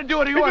 You don't want to do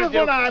what you want to do.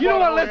 You don't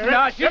want to listen to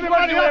us. You just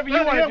want to do whatever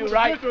you want to do,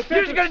 right? You're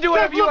just going to do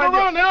whatever you want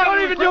to do.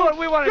 Don't even do what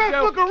we want to do.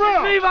 Just look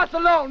around. Leave us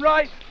alone,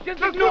 right?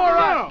 Just ignore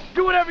us.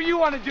 Do whatever you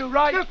want to do,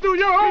 right? Just do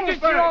your own thing.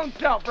 Just your own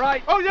self,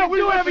 right? Oh, yeah, we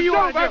do whatever you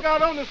want to do. Back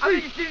out on the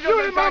street.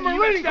 You in my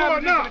Marine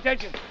Corps now.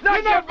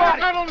 Knock your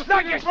body.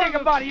 Knock your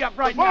stinking body up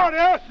right now.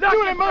 Knock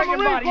your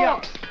stinking body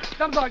up.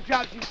 Some dog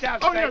jobs you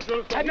staff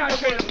straight. Head nice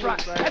straight to the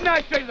front. Head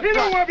nice straight to the front.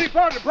 You don't want to be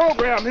part of the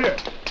program here.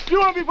 You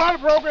want to be part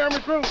of the program,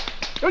 recruit?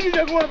 Or you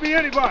just want to be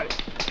anybody?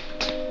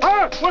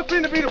 Huh? What's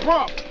going to be the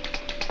problem?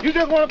 You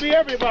just want to be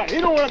everybody.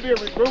 He don't want to be a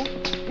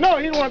recruit. No,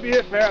 he don't want to be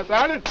his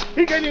parasite.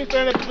 He can't even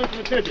stand that position of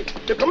attention.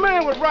 The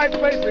command was right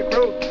face,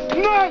 recruit.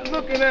 Not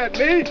looking at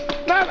me.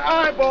 Not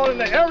eyeballing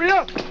the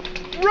area.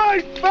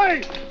 Right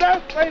face.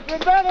 That's facing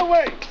that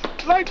way.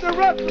 Like the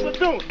rest of the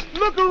doing.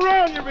 Look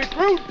around you,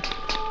 recruit.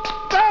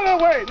 That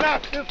way.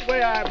 Not this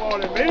way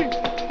eyeballing me.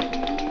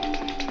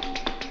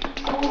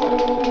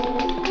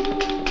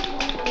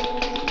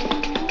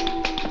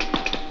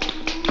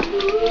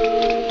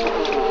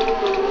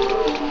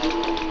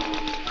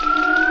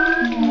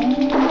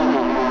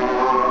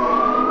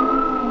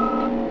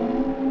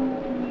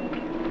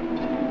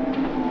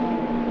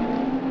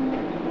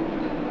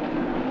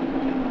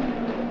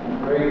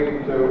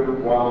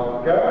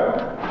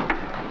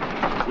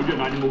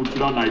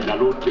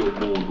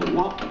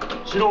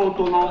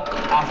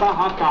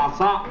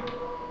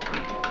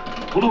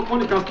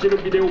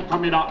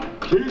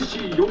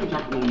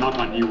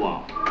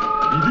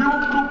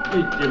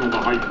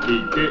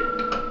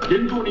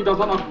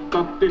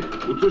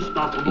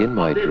 In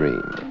my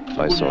dream,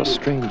 I saw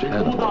strange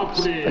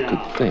animals that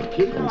could think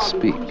and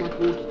speak.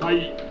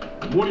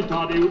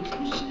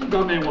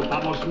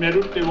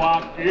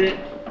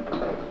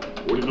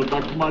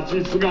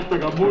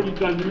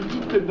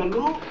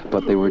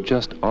 But they were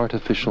just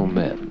artificial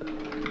men,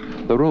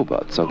 the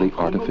robots of the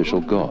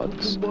artificial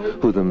gods,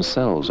 who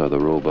themselves are the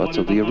robots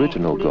of the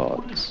original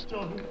gods.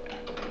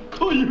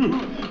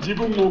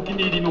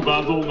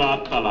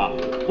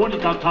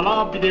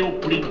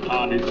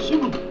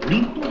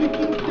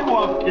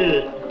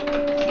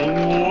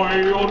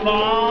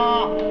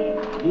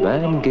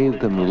 Man gave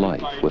them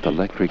life with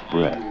electric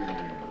breath,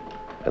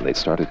 and they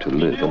started to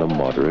live in a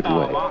moderate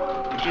way.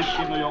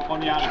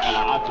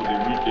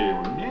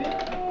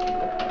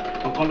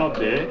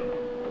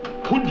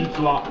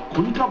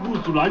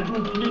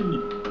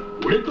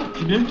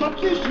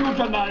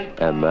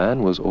 And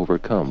man was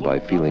overcome by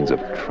feelings of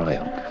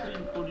triumph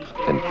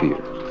and fear.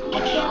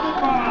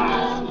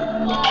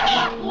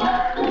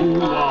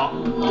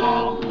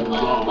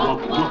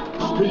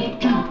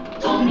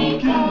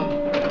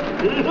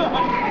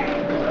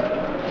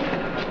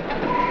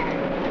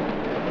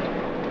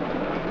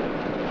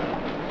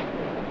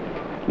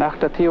 Nach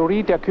der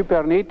Theorie der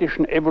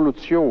kybernetischen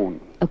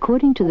Evolution.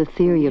 According to the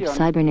theory of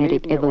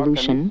cybernetic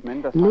evolution,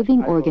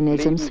 living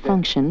organisms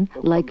function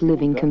like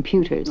living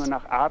computers.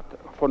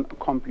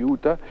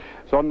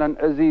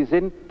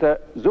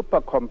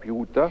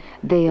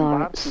 They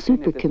are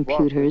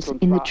supercomputers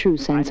in the true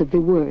sense of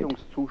the word,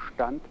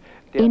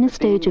 in a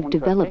stage of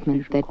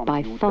development that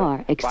by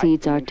far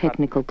exceeds our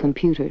technical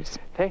computers.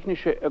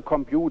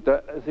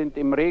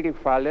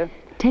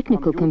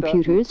 Technical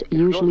computers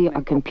usually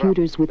are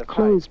computers with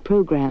closed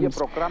programs,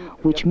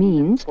 which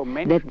means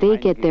that they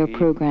get their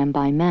program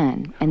by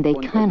man, and they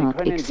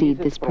cannot exceed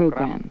this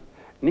program.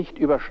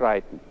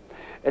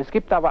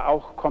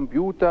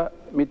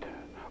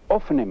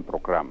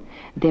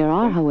 There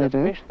are,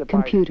 however,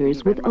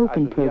 computers with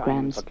open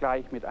programs,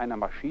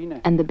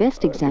 and the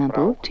best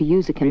example, to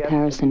use a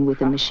comparison with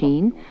a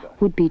machine,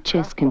 would be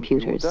chess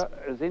computers.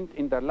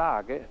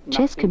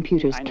 Chess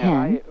computers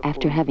can,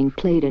 after having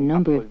played a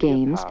number of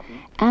games,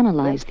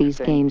 analyze these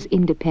games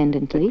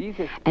independently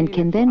and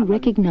can then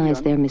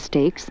recognize their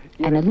mistakes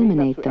and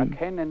eliminate them.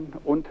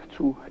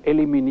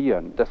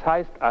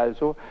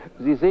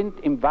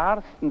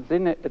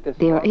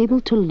 They are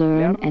able to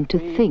learn and to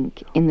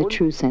think in the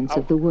true sense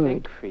of the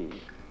word.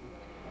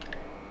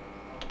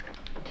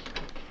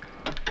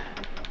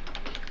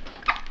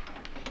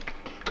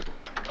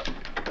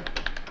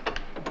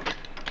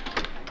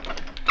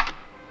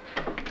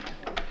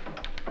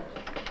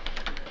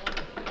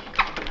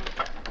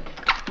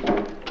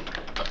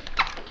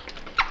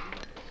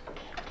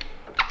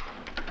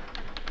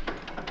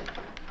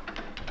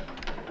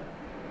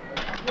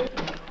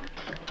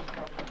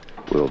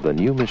 the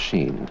new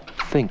machine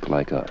think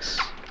like us,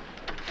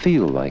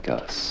 feel like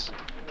us,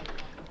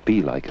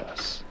 be like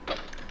us?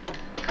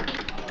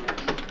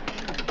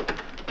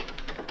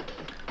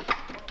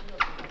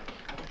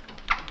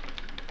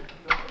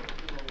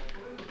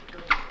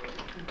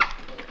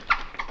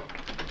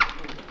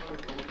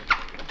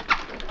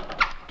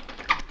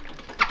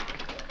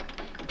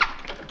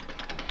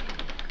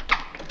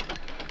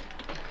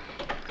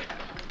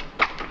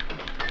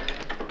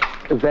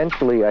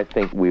 Eventually, I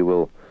think we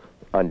will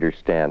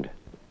understand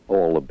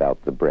all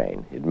about the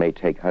brain. It may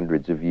take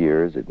hundreds of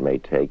years, it may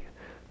take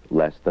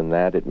less than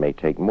that, it may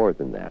take more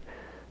than that.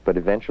 But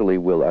eventually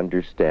we'll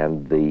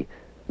understand the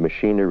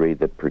machinery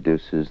that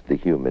produces the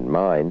human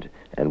mind,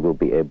 and we'll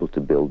be able to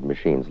build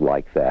machines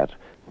like that,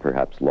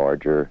 perhaps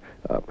larger,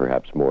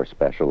 perhaps more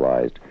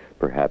specialized,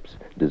 perhaps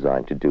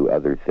designed to do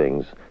other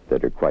things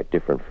that are quite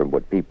different from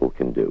what people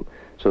can do.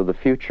 So the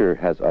future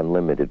has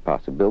unlimited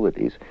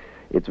possibilities.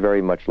 It's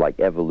very much like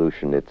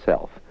evolution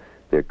itself.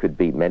 There could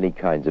be many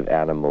kinds of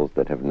animals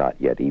that have not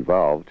yet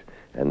evolved,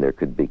 and there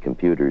could be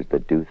computers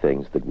that do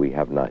things that we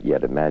have not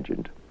yet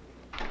imagined.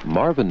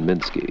 Marvin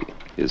Minsky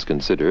is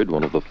considered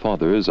one of the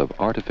fathers of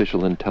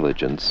artificial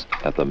intelligence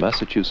at the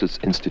Massachusetts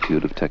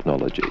Institute of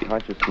Technology.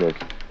 Consciousness,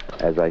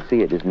 as I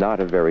see it, is not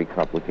a very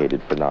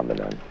complicated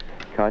phenomenon.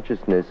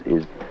 Consciousness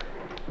is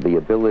the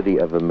ability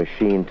of a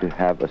machine to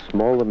have a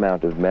small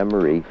amount of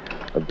memory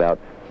about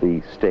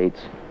the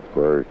states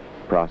or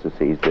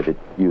processes that it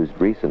used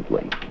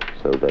recently,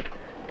 so that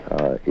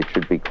it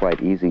should be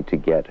quite easy to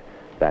get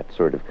that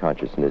sort of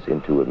consciousness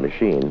into a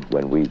machine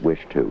when we wish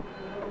to.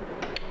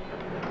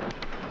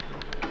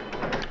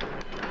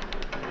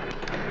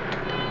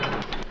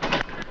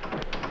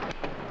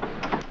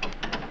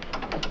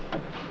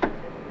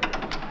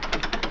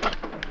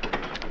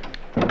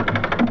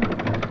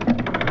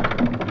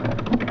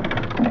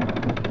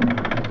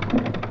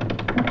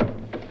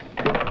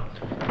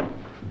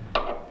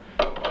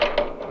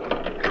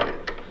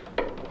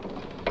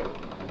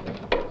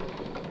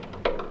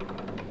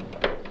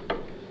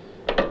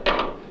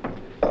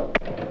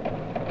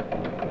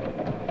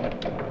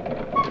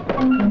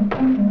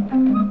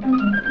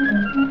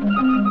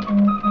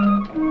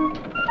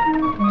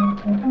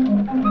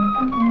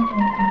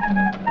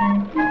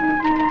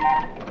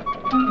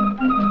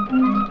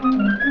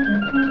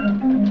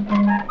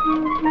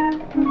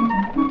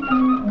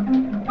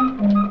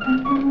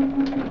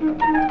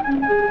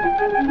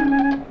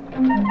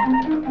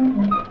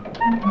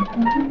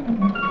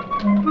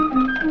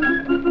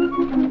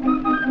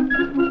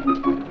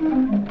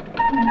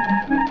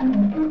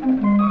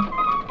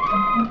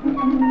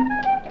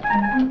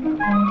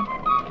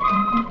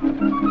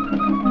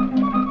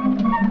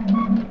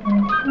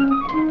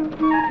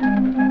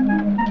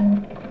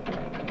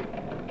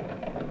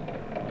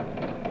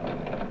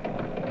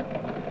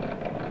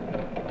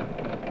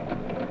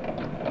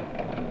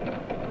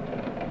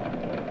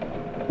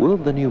 Will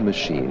the new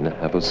machine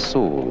have a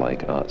soul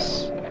like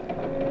us?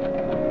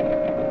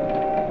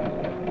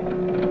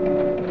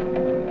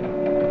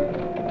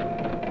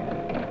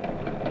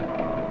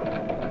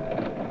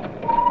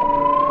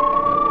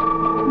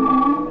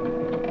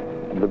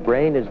 The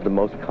brain is the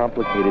most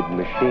complicated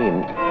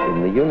machine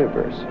in the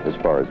universe, as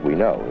far as we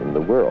know, in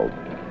the world.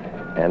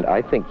 And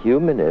I think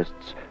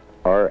humanists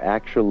are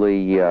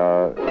actually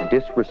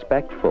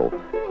disrespectful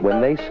when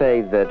they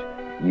say that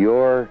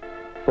your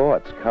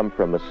thoughts come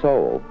from a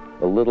soul,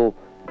 a little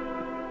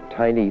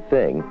tiny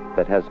thing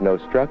that has no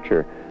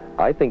structure.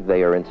 I think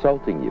they are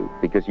insulting you,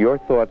 because your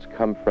thoughts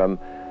come from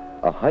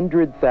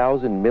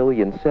 100,000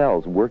 million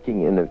cells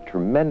working in a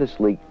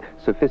tremendously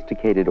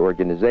sophisticated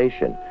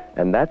organization.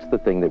 And that's the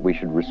thing that we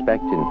should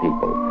respect in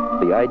people.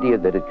 The idea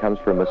that it comes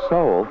from a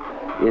soul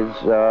is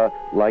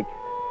like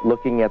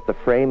looking at the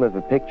frame of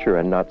a picture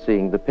and not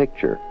seeing the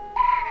picture.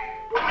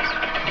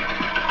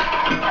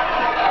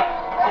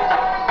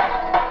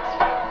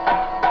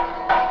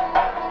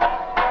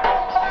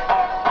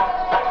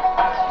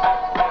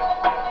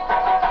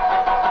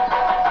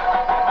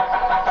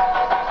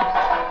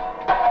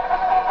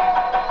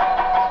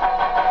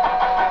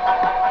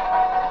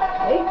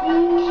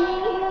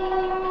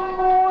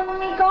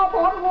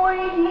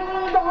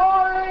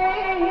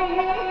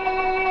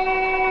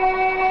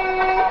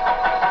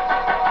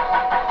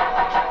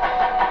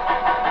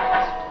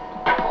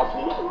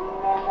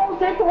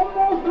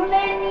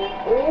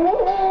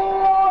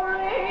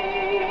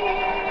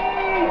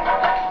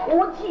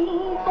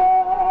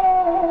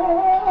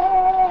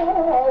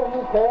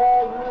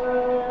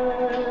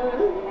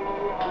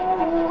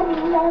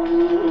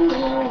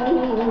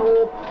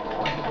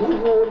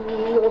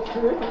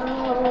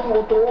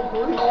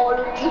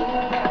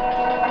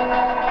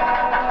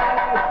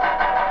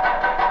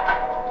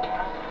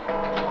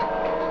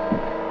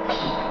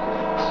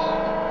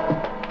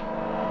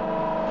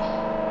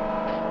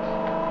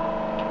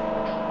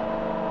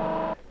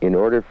 In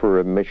order for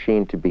a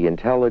machine to be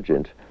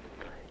intelligent,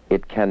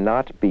 it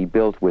cannot be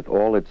built with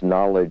all its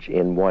knowledge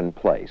in one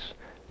place,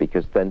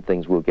 because then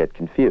things will get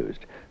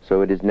confused.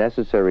 So it is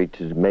necessary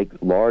to make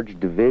large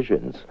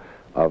divisions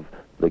of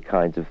the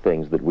kinds of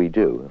things that we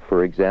do.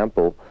 For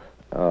example,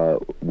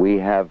 we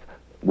have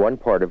one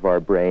part of our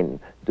brain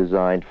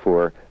designed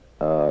for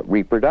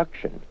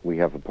reproduction. We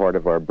have a part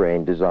of our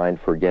brain designed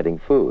for getting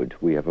food.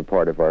 We have a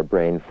part of our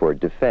brain for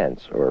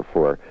defense or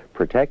for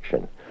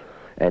protection.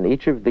 And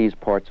each of these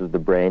parts of the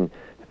brain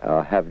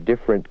have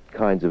different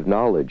kinds of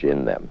knowledge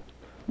in them.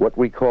 What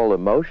we call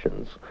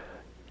emotions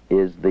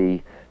is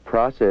the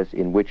process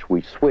in which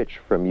we switch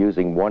from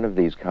using one of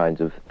these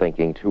kinds of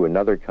thinking to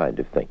another kind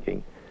of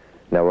thinking.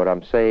 Now, what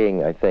I'm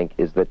saying, I think,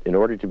 is that in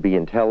order to be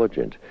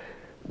intelligent,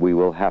 we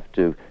will have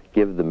to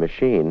give the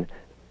machine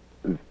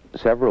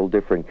several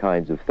different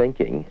kinds of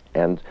thinking,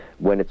 and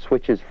when it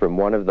switches from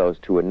one of those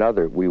to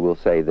another, we will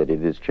say that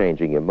it is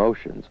changing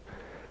emotions.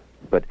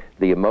 But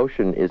the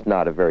emotion is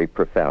not a very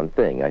profound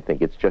thing. I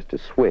think it's just a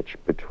switch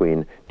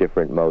between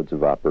different modes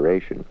of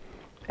operation.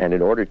 And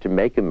in order to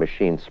make a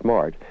machine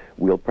smart,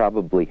 we'll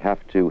probably have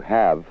to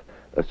have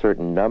a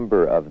certain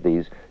number of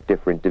these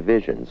different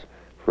divisions.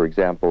 For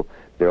example,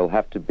 there'll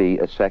have to be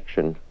a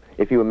section.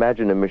 If you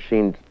imagine a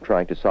machine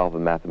trying to solve a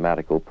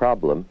mathematical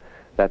problem,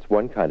 that's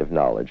one kind of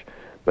knowledge.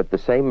 But the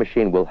same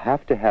machine will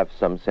have to have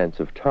some sense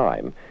of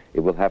time.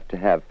 It will have to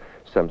have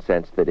some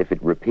sense that if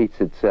it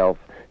repeats itself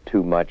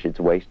too much, it's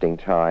wasting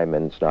time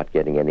and it's not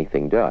getting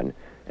anything done.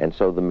 And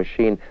so the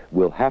machine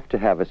will have to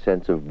have a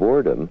sense of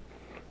boredom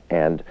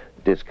and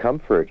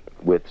discomfort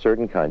with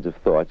certain kinds of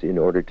thoughts in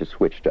order to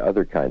switch to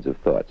other kinds of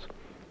thoughts.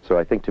 So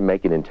I think to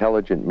make an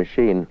intelligent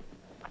machine,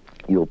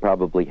 you'll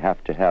probably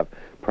have to have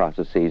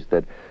processes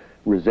that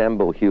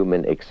resemble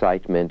human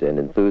excitement and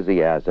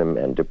enthusiasm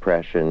and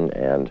depression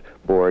and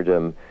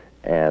boredom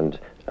and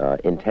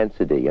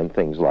intensity and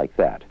things like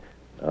that.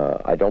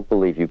 I don't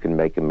believe you can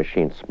make a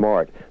machine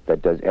smart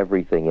that does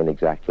everything in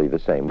exactly the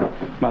same way.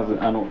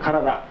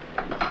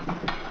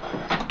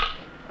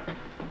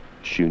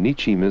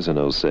 Shunichi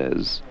Mizuno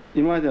says,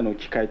 今までの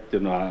機械ってい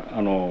うのは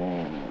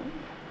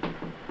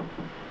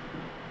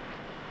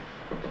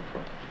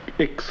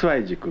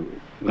XY 軸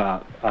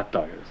があった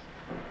わけです。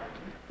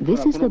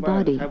 This is the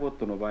body.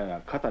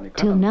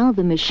 Till now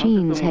the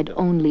machines had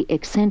only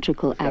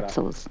eccentrical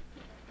axles.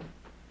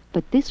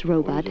 But this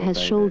robot has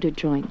shoulder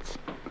joints.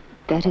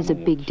 That is a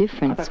big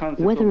difference,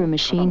 whether a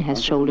machine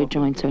has shoulder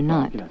joints or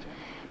not.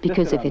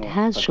 Because if it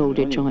has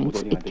shoulder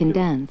joints, it can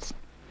dance.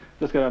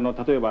 ですから例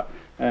えば、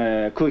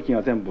空気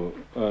が全部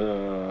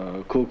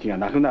空気が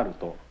なくなる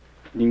と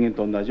人間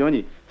と同じよう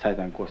に最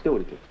短こうして降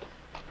りていくと。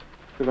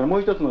それからも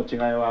う一つの違い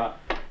は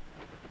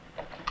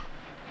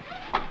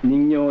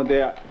人形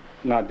で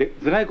頭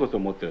蓋骨を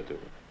持っているという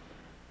こ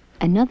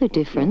と。 Another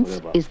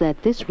difference is that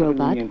this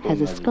robot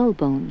has a skull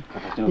bone.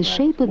 The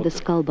shape of the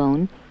skull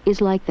bone is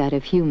like that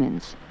of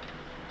humans.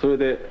 それ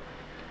で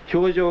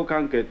表情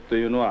関係と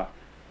いうのは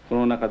こ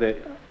の中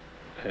で、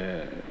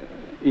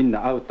イン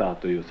ナーアウター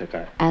という世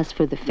界。 As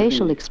for the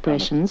facial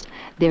expressions,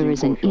 there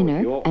is an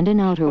inner and an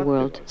outer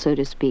world, so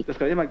to speak.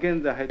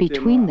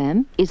 Between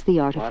them is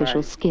the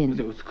artificial skin.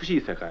 美し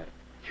い世界。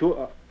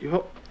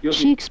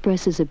 She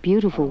expresses a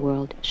beautiful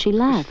world. She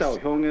laughs.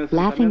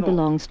 Laughing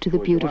belongs to the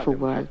beautiful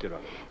world.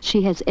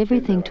 She has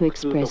everything to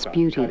express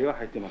beauty.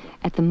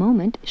 At the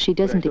moment, she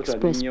doesn't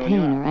express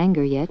pain or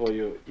anger yet,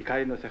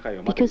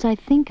 because I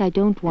think I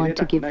don't want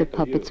to give the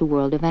puppets a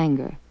world of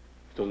anger.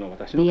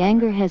 The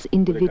anger has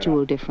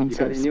individual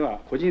differences.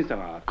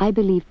 I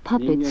believe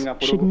puppets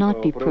should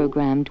not be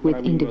programmed with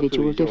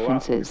individual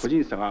differences.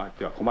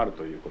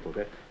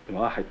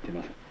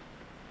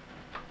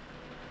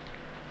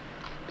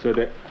 それ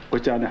でこ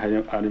ちらにあ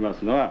りま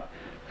すのは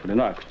それ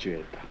のアクチュエ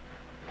ー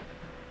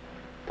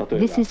ター。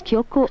 This is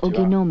Kyoko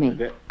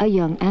Oginome, a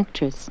young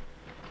actress.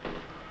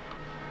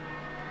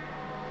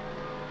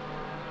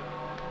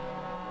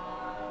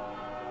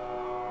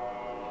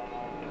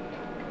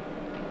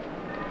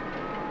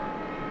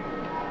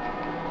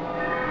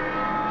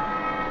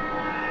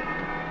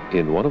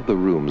 In one of the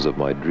rooms of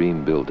my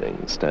dream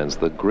building stands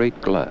the great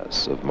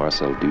glass of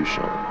Marcel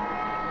Duchamp,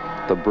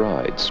 the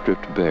bride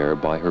stripped bare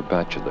by her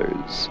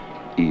bachelors,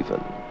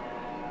 even.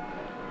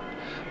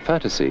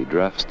 Fantasy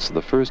drafts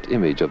the first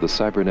image of the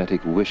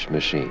cybernetic wish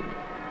machine,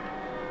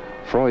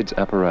 Freud's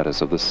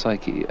apparatus of the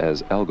psyche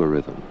as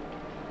algorithm,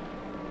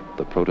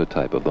 the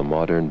prototype of the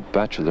modern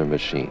bachelor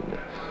machine,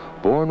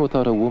 born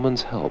without a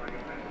woman's help,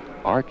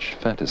 arch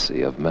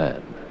fantasy of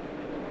man.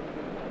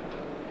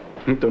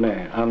 要する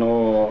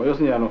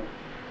に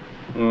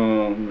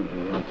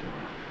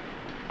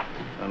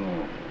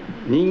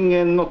人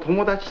間の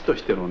友達と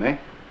してのね。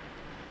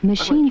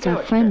 Machines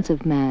are friends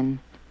of man.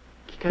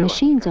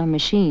 Machines are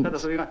machines.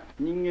 The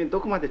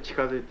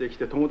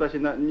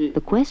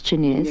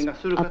question is,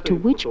 up to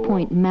which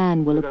point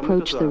man will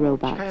approach the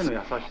robots.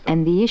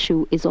 And the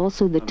issue is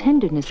also the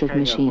tenderness of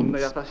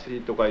machines.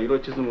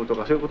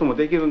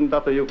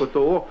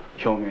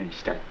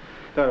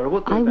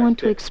 I want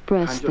to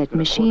express that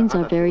machines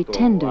are very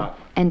tender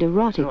and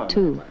erotic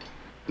too.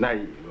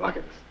 I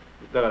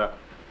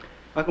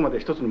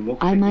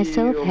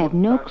myself have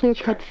no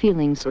clear-cut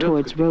feelings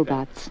towards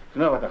robots.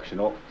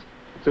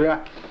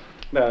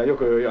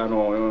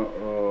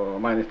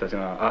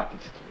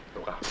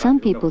 Some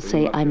people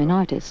say I'm an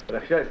artist,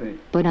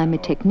 but I'm a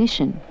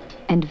technician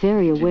and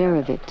very aware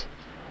of it.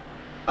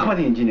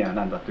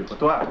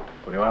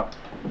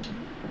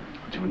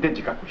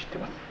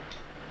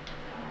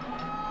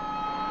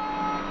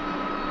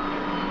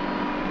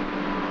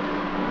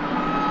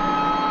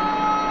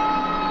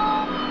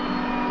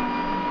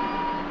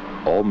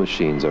 All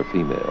machines are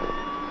female,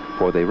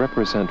 for they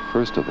represent,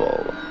 first of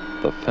all,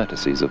 the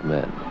fantasies of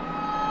men.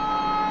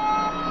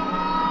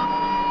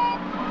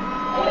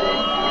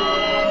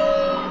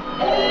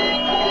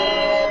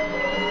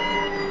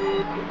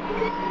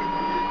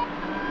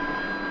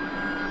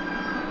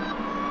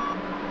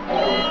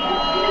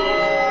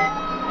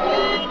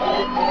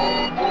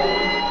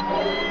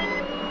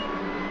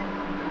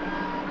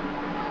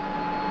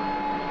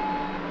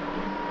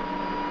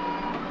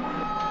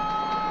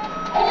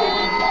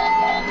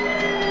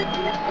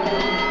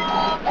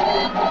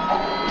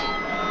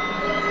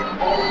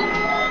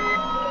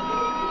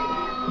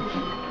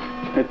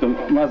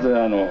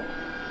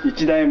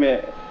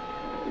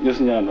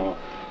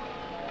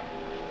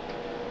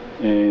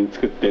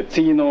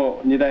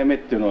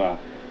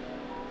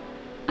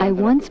 I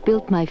once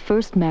built my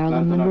first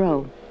Marilyn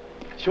Monroe.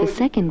 The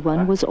second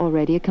one was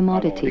already a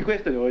commodity.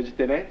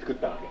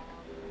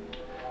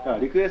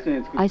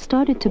 I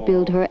started to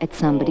build her at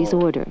somebody's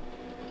order.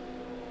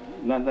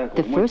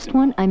 The first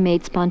one I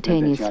made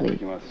spontaneously.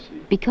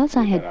 Because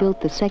I had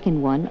built the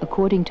second one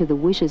according to the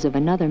wishes of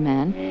another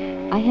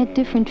man, I had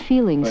different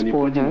feelings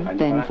for her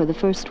than for the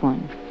first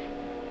one.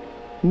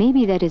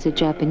 Maybe that is a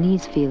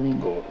Japanese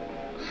feeling.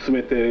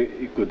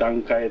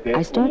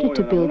 I started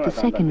to build the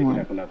second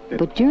one,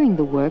 but during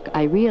the work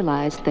I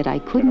realized that I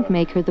couldn't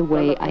make her the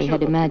way I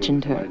had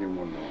imagined her.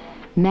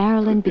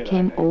 Marilyn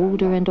became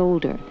older and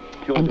older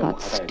and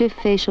got stiff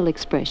facial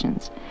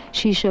expressions.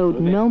 She showed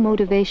no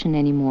motivation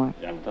anymore.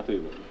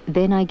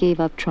 Then I gave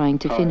up trying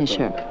to finish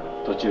her.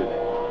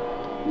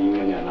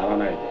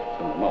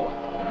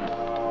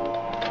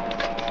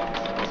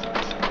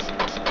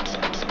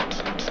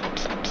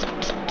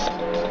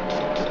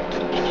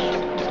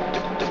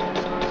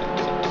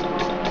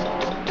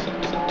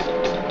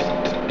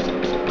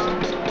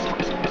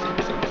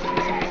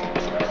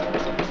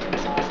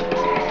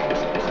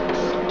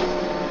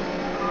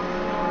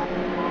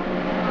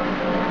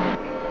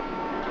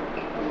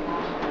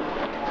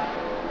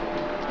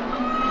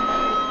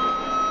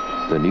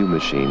 The new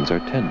machines are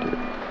tender.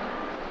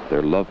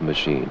 They're love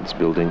machines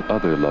building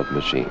other love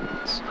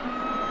machines.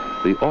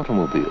 The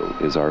automobile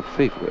is our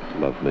favorite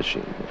love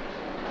machine.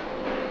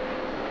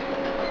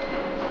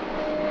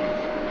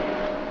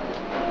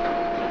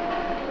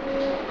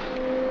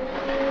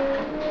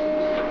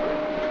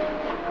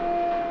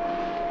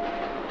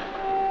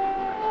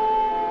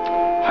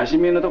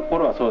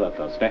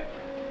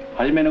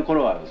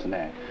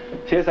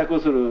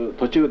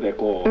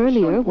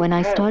 Earlier, when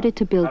I started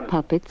to build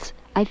puppets,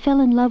 I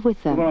fell in love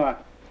with them.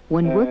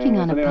 When working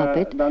on a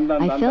puppet,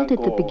 I felt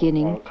at the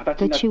beginning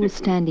that she was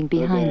standing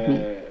behind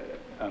me.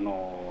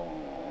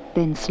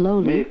 Then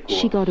slowly,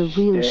 she got a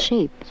real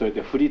shape.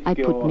 I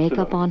put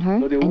makeup on her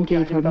and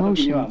gave her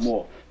motions.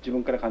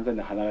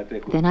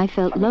 Then I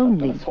felt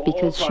lonely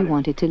because she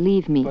wanted to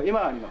leave me.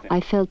 I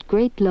felt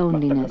great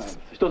loneliness.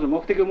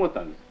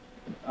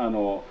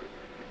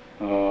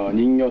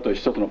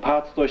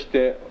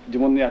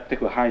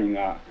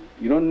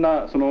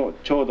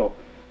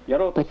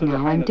 But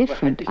now I'm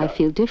different. I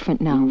feel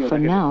different now. For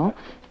now,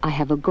 I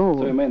have a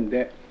goal.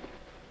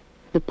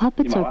 The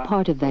puppets are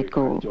part of that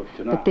goal,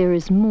 but there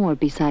is more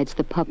besides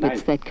the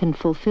puppets that can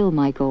fulfill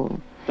my goal.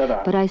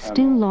 But I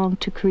still long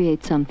to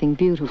create something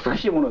beautiful.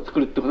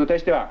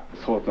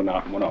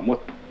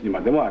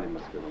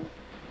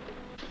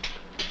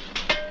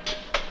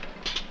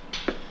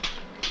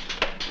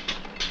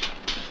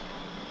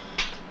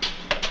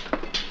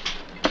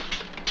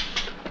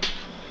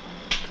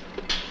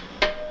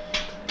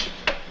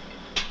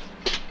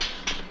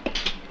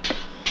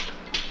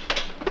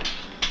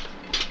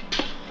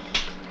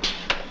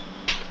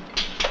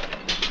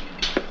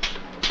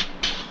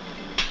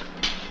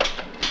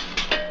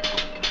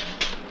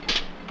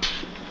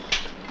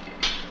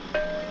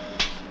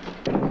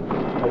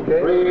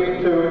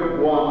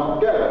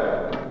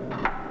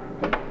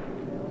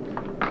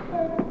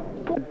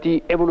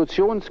 Die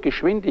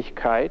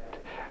Evolutionsgeschwindigkeit,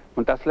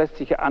 und das lässt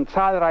sich an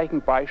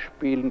zahlreichen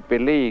Beispielen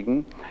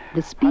belegen,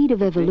 the speed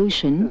of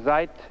evolution,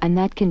 and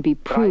that can be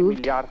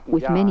proved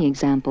with many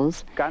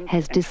examples,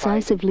 has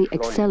decisively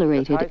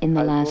accelerated in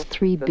the last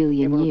 3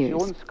 billion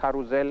years.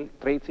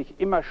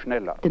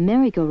 The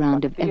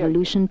merry-go-round of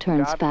evolution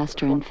turns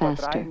faster and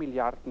faster.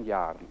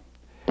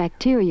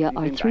 Bacteria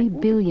are 3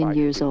 billion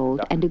years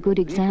old and a good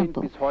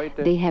example.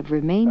 They have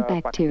remained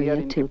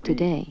bacteria till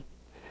today.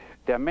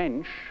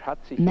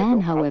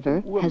 Man,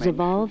 however, has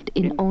evolved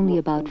in only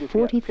about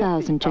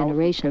 40,000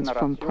 generations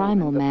from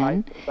primal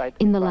man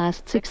in the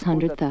last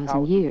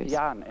 600,000 years.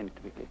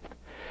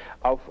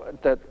 On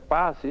the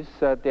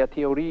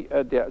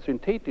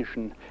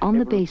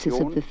basis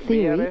of the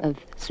theory of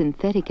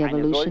synthetic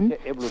evolution,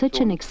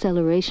 such an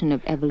acceleration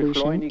of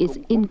evolution is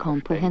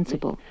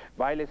incomprehensible,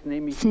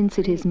 since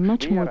it is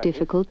much more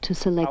difficult to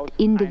select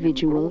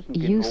individual,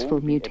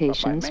 useful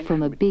mutations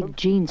from a big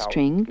gene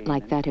string,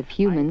 like that of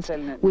humans,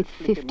 with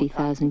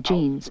 50,000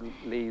 genes,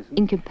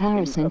 in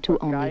comparison to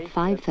only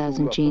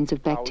 5,000 genes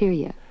of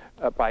bacteria.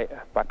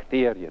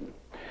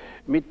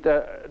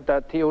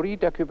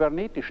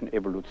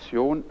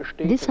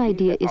 This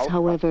idea is,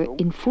 however,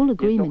 in full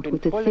agreement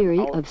with the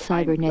theory of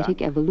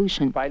cybernetic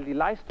evolution,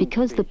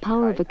 because the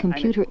power of a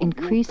computer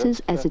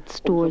increases as it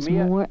stores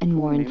more and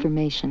more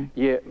information.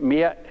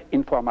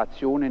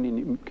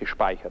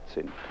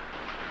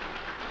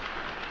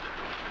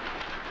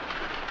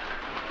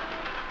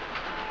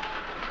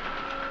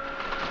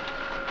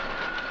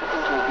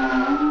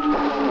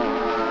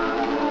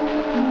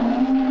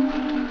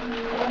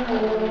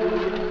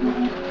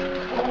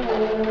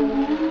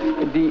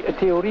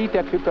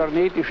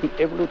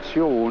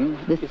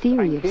 The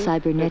theory of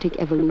cybernetic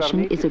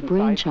evolution is a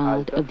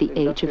brainchild of the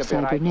age of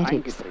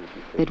cybernetics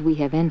that we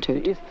have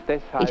entered.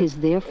 It is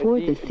therefore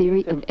the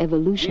theory of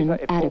evolution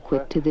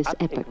adequate to this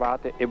epoch.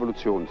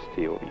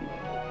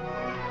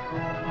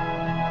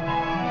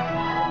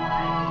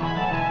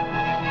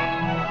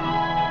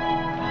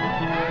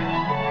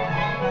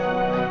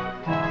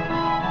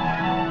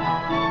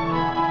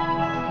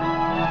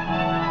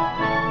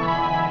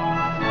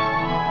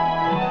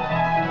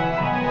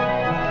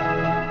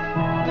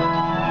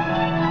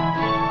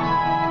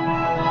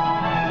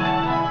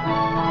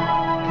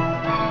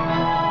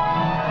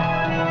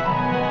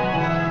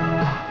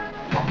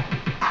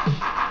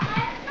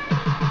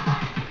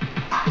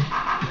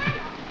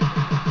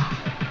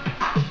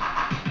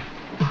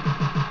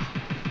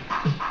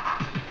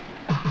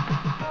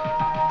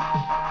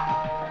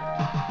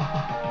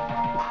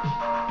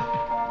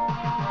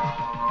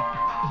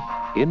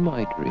 In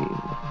my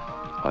dream,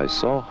 I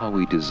saw how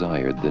we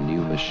desired the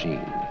new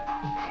machine,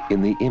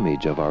 in the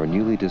image of our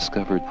newly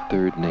discovered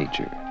third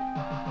nature,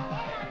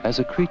 as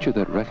a creature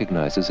that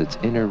recognizes its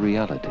inner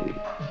reality,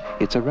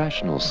 its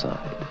irrational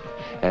side,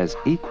 as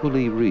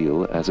equally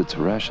real as its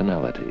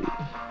rationality,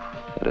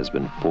 that has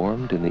been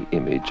formed in the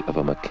image of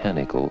a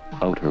mechanical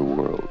outer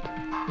world.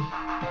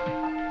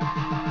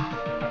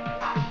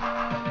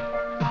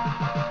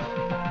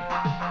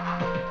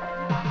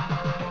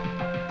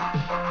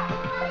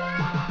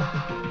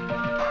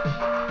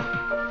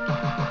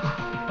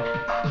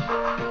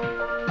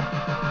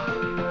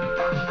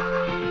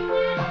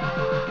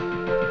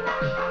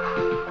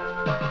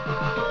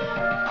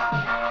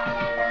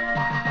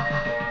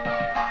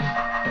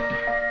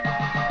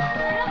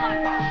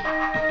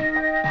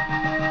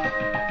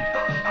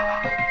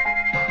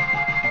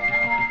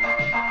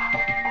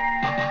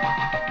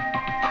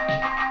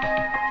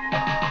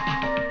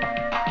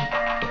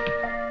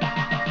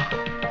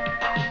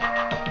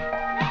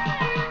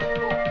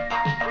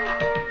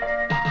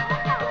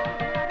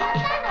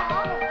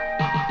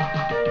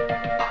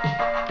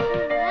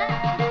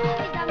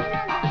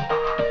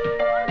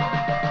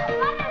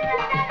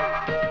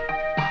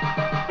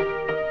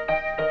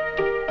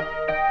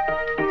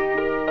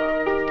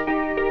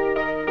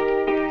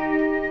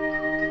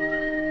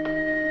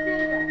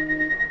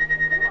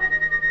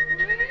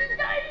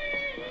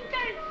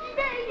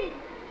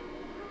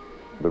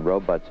 The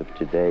robots of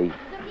today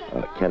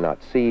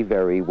cannot see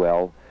very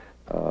well.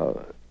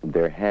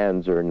 Their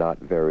hands are not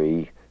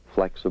very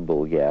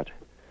flexible yet,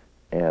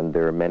 and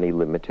there are many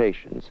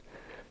limitations.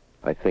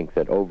 I think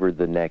that over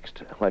the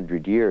next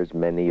 100 years,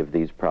 many of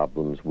these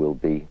problems will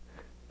be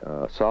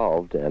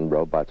solved, and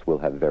robots will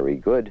have very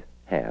good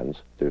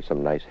hands. There's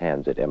some nice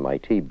hands at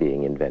MIT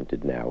being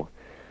invented now.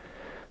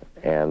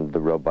 And the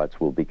robots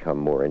will become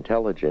more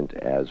intelligent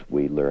as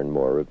we learn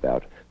more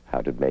about how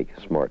to make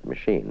smart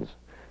machines.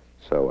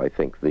 So I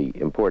think the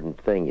important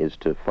thing is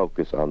to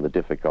focus on the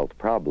difficult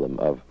problem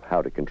of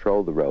how to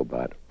control the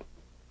robot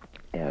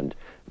and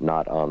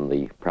not on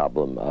the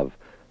problem of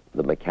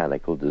the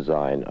mechanical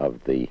design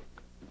of the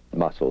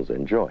muscles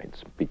and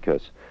joints,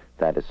 because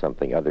that is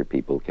something other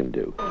people can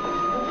do.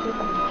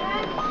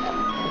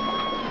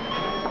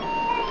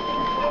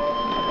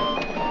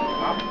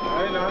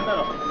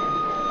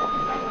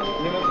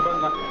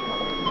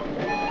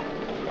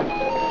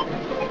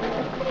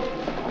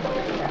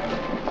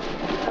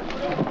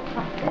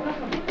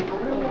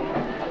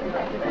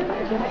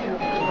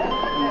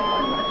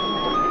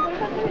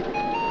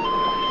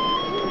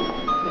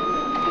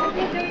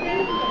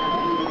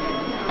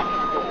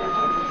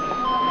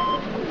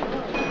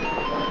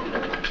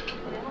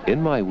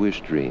 In my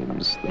wish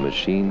dreams, the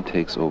machine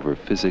takes over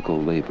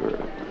physical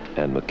labor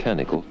and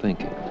mechanical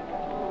thinking.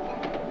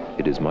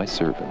 It is my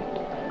servant.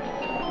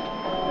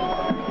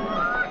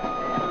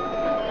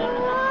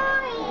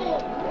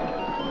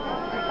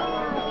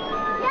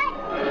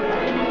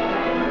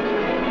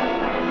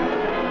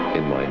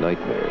 In my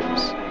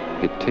nightmares,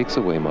 it takes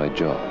away my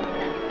job.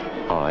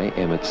 I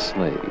am its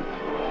slave,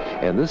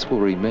 and this will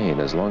remain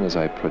as long as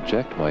I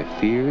project my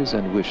fears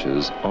and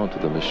wishes onto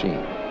the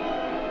machine.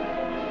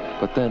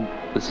 But then,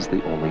 this is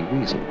the only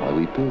reason why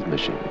we build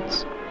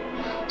machines,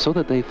 so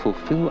that they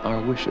fulfill our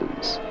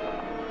wishes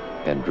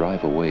and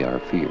drive away our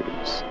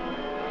fears.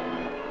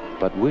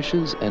 But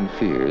wishes and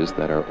fears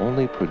that are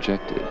only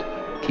projected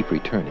keep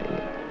returning,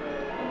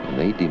 and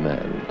they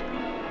demand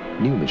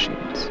new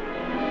machines.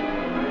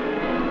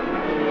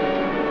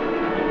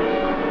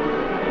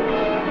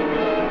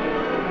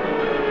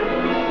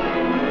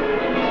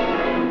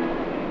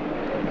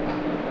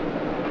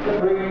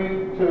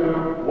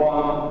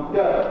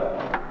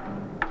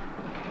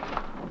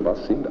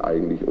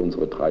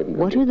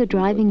 What are the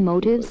driving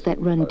motives that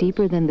run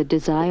deeper than the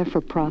desire for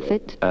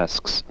profit?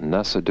 Asks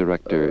NASA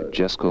Director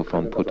Jesko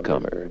von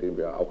Puttkamer.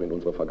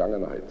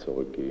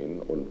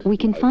 We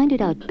can find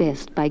it out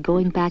best by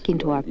going back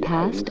into our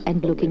past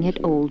and looking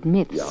at old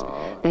myths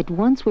that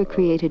once were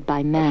created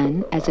by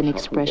man as an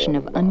expression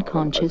of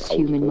unconscious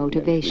human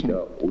motivation.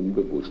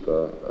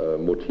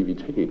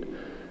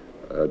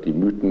 Die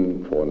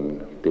Mythen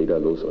von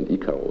Daedalus und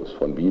Ikarus,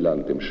 von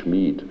Wieland, dem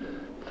Schmied,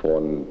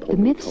 von the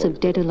myths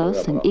of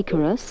Daedalus and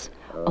Icarus,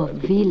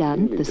 of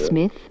Wieland, the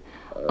smith,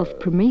 of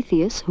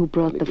Prometheus, who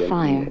brought the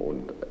fire.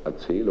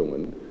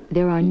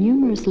 There are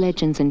numerous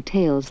legends and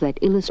tales that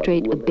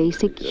illustrate a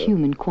basic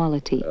human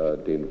quality,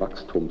 the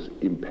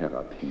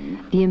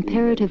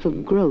imperative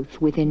of growth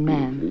within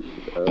man,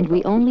 and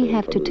we only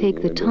have to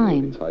take the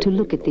time to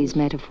look at these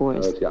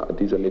metaphors.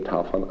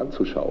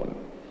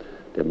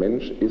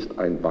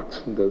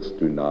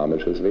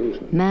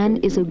 Man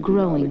is a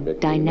growing,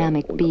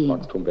 dynamic being.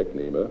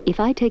 If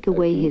I take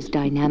away his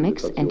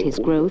dynamics and his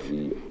growth,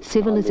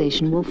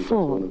 civilization will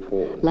fall,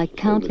 like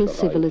countless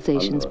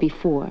civilizations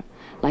before,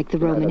 like the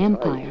Roman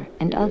Empire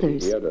and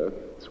others.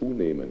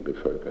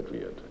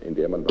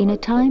 In a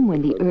time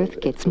when the Earth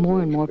gets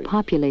more and more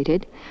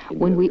populated,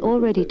 when we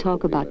already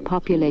talk about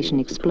population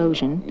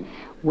explosion,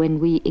 when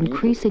we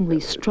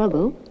increasingly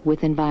struggle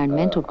with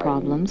environmental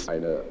problems,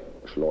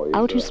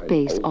 outer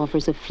space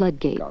offers a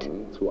floodgate,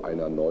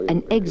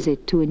 an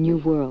exit to a new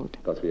world.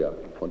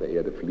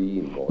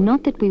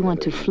 Not that we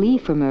want to flee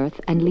from Earth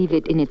and leave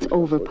it in its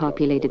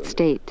overpopulated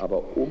state,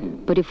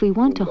 but if we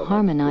want to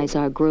harmonize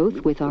our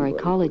growth with our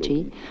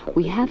ecology,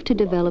 we have to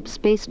develop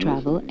space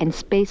travel and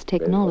space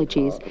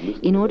technologies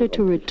in order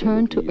to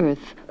return to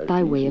Earth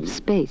by way of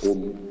space.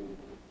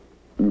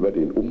 Über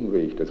den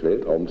Umweg des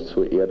Weltraums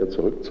zur Erde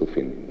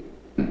zurückzufinden.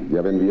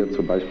 Ja, wenn wir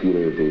zum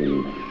Beispiel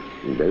den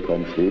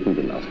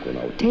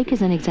Take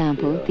as an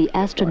example the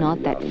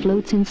astronaut that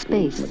floats in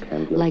space,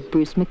 like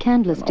Bruce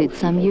McCandless did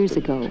some years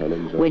ago,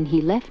 when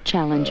he left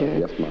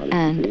Challenger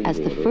and, as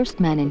the first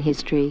man in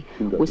history,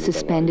 was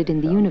suspended in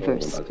the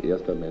universe,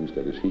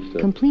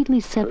 completely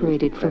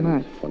separated from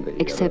Earth,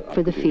 except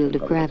for the field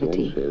of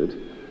gravity.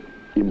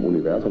 You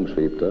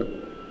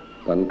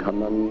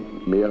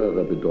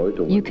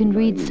can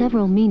read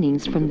several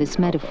meanings from this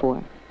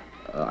metaphor.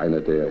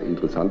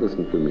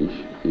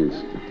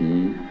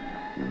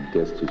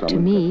 To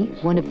me,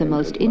 one of the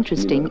most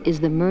interesting is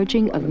the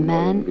merging of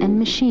man and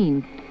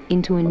machine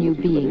into a new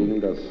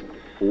being.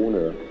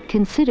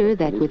 Consider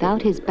that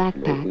without his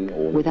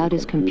backpack, without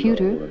his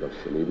computer,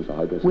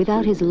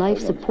 without his life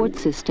support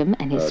system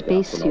and his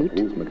spacesuit,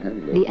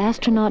 the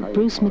astronaut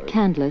Bruce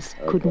McCandless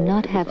could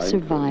not have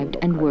survived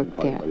and worked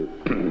there.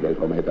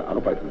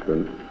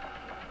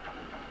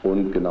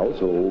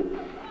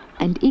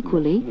 And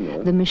equally,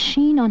 the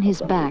machine on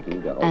his back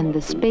and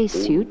the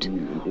spacesuit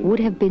would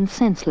have been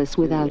senseless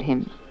without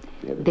him.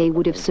 They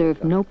would have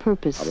served no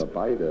purpose.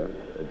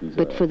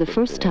 But for the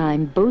first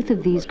time, both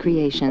of these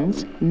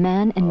creations,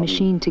 man and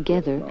machine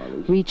together,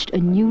 reached a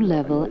new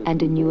level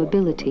and a new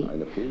ability,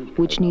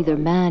 which neither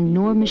man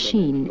nor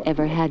machine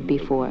ever had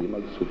before.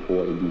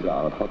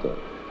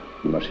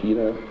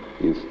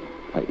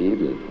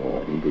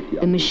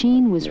 The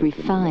machine was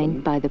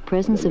refined by the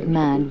presence of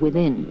man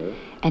within,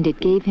 and it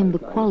gave him the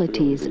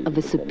qualities of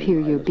a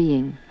superior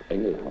being,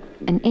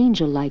 an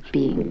angel-like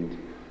being,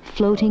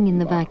 floating in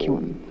the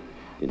vacuum,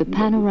 the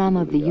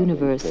panorama of the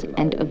universe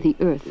and of the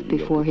earth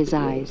before his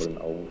eyes.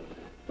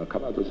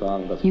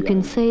 You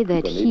can say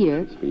that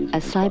here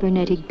a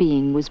cybernetic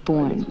being was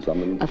born,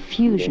 a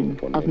fusion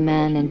of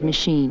man and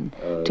machine,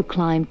 to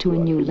climb to a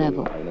new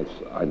level.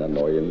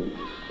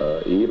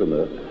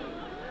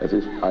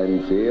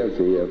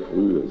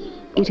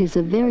 It is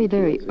a very,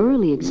 very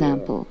early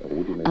example,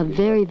 a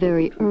very,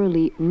 very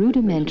early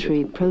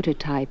rudimentary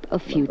prototype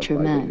of future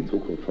man.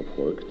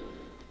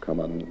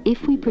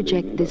 If we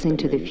project this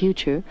into the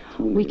future,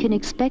 we can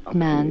expect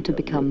man to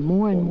become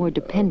more and more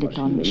dependent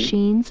on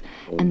machines,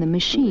 and the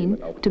machine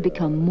to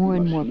become more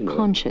and more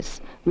conscious,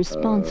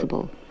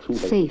 responsible,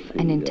 safe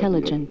and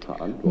intelligent,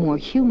 more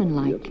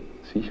human-like.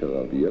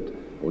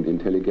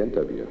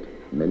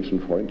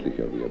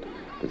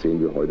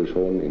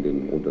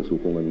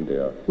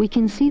 We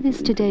can see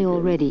this today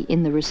already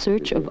in the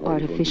research of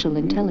artificial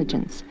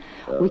intelligence.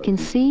 We can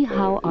see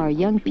how our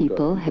young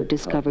people have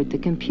discovered the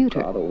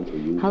computer,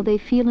 how they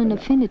feel an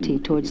affinity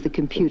towards the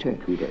computer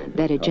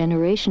that a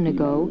generation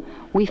ago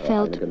we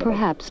felt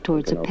perhaps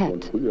towards a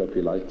pet.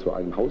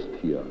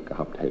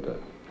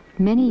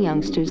 Many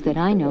youngsters that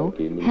I know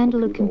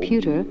handle a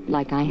computer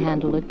like I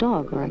handle a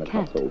dog or a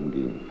cat.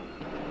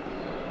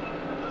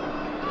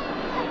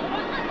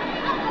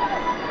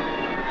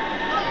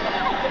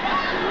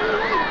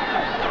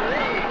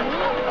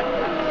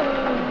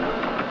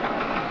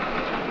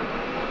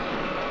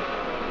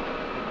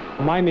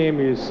 My name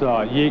is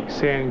Yik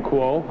San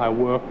Kuo. I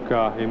work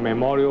in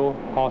Memorial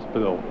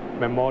Hospital,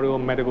 Memorial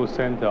Medical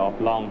Center of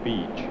Long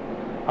Beach.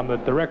 I'm the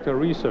Director of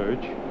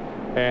Research,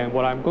 and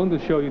what I'm going to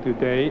show you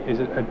today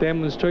is a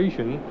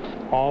demonstration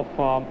of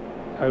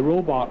a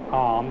robot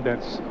arm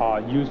that's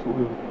used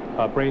with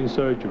brain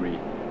surgery.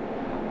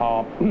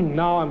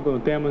 Now I'm going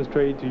to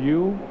demonstrate to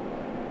you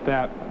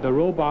that the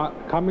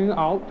robot coming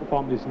out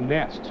from its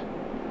nest,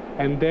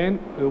 and then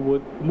it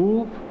would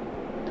move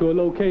to a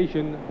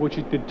location which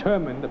is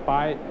determined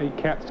by a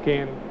CAT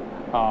scan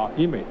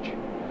image.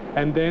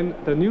 And then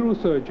the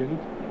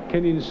neurosurgeon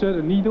can insert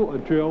a needle or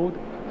drill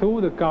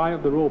through the guide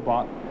of the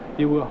robot.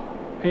 It will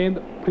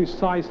end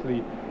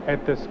precisely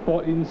at the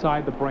spot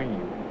inside the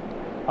brain.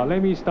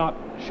 Let me start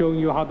showing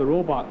you how the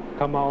robot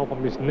comes out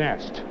from its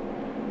nest.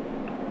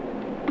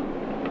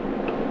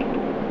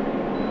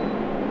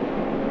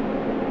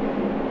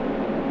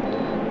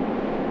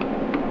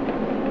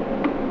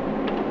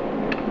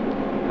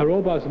 The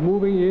robot is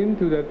moving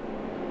into the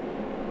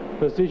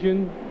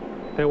position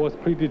that was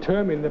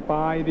predetermined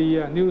by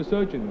the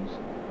neurosurgeons.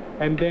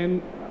 And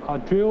then a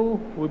drill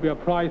will be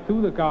applied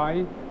through the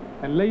guide,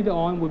 and later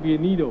on will be a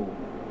needle.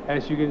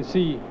 As you can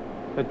see,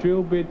 the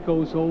drill bit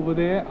goes over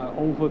there,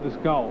 over the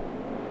skull.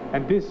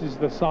 And this is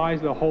the size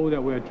of the hole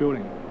that we're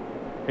drilling.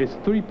 It's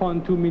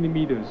 3.2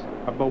 millimeters,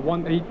 about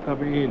 1/8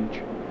 of an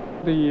inch.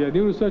 The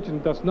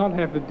neurosurgeon does not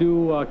have to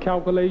do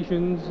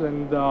calculations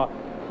and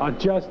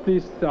adjust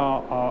this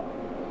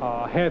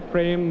head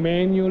frame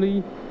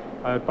manually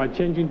by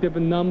changing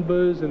different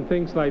numbers and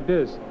things like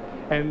this.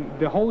 And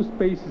the whole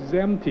space is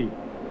empty.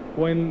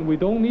 When we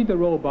don't need the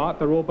robot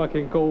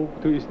can go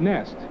to its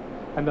nest,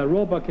 and the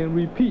robot can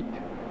repeat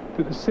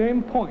to the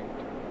same point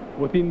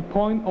within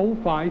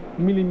 0.05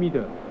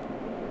 millimeter.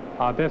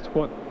 That's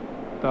what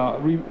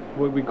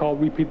we call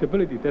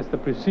repeatability. That's the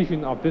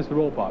precision of this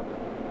robot.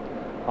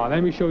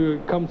 Let me show you.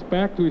 It comes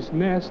back to its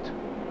nest.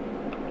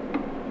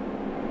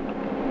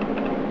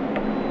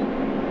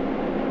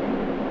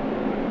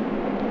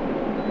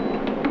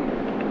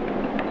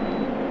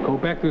 Go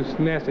back to its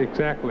nest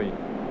exactly.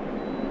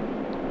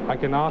 I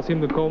can ask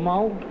him to come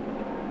out.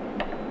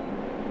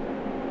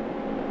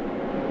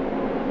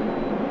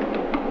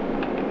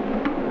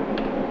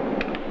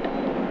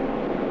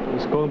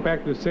 It's going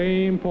back to the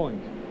same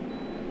point.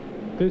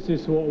 This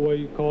is what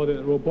we call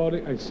the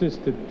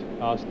robotic-assisted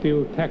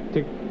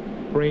stereotactic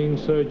brain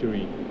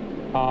surgery.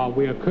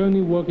 We are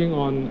currently working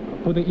on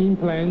putting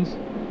implants,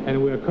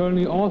 and we are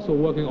currently also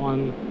working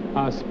on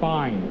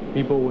spine.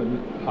 People with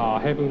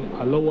having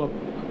a lower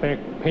back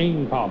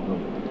pain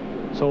problem.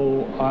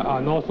 So,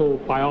 and also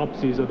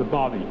biopsies of the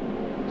body.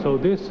 So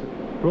this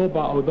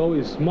robot, although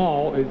it's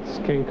small, it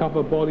can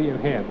cover body and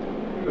head.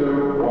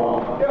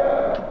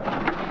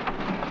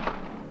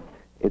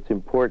 It's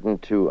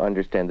important to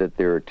understand that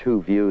there are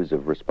two views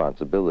of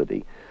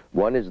responsibility.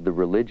 One is the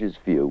religious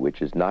view,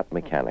 which is not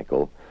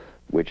mechanical,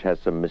 which has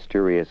some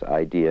mysterious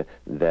idea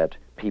that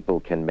people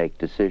can make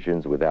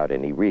decisions without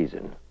any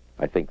reason.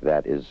 I think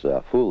that is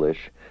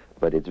foolish,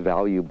 but it's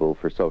valuable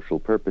for social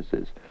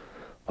purposes.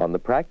 On the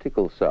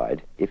practical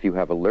side, if you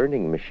have a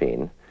learning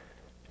machine,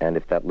 and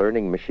if that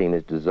learning machine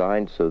is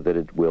designed so that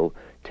it will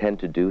tend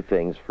to do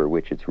things for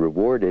which it's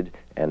rewarded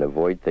and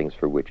avoid things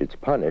for which it's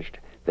punished,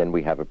 then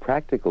we have a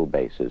practical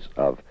basis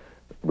of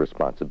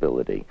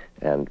responsibility.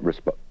 And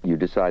you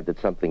decide that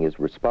something is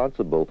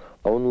responsible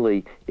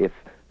only if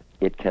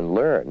it can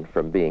learn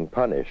from being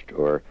punished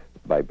or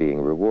by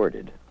being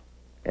rewarded.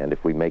 And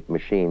if we make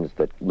machines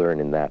that learn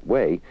in that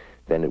way,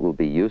 then it will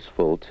be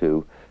useful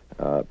to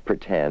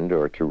pretend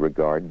or to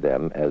regard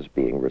them as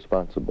being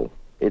responsible.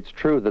 It's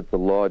true that the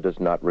law does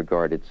not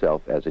regard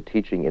itself as a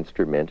teaching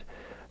instrument,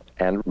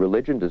 and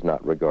religion does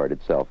not regard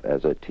itself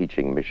as a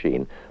teaching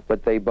machine,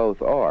 but they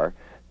both are,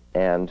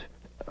 and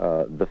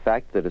the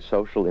fact that a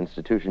social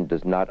institution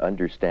does not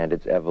understand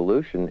its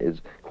evolution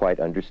is quite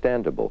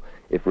understandable.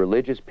 If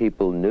religious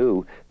people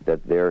knew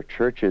that their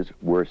churches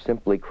were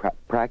simply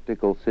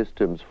practical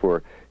systems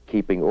for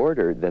keeping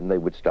order, then they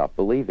would stop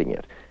believing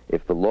it.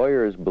 If the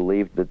lawyers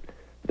believed that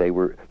they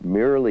were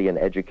merely an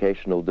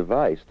educational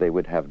device, they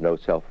would have no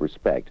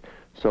self-respect.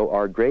 So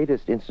our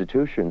greatest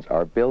institutions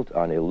are built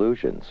on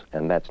illusions,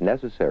 and that's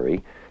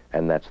necessary,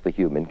 and that's the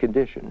human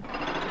condition.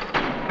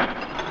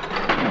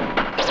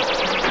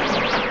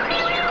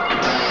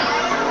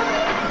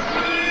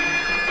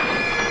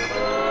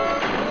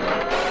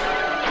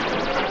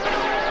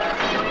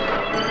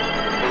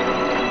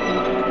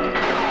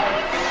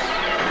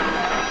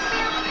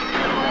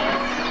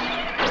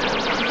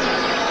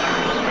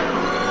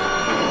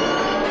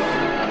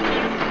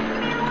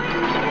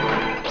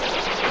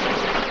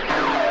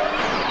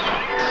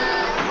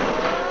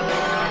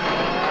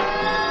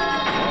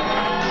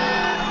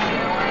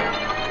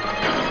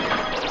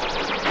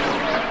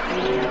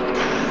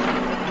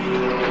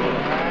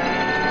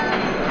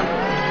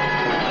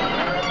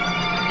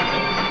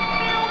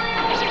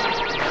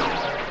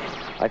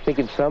 think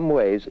in some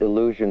ways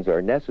illusions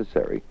are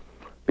necessary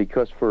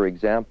because, for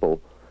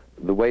example,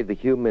 the way the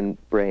human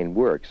brain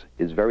works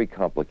is very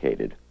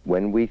complicated.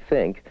 When we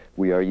think,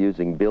 we are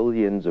using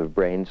billions of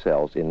brain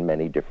cells in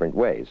many different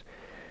ways.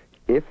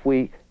 If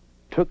we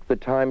took the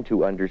time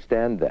to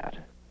understand that,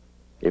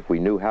 if we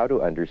knew how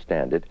to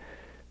understand it,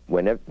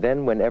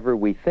 whenever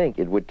we think,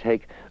 it would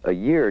take a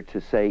year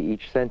to say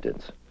each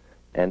sentence.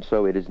 And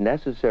so it is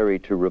necessary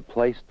to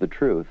replace the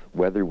truth,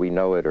 whether we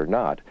know it or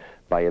not,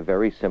 by a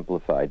very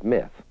simplified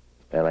myth.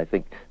 And I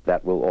think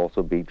that will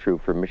also be true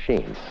for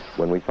machines.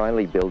 When we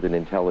finally build an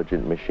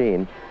intelligent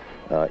machine,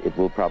 it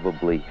will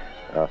probably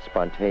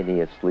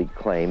spontaneously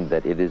claim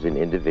that it is an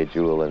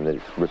individual and that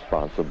it's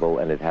responsible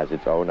and it has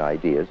its own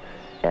ideas.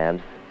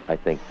 And I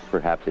think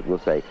perhaps it will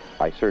say,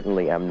 I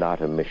certainly am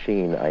not a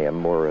machine, I am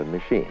more a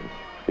machine.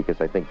 Because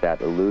I think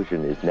that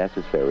illusion is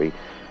necessary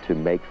to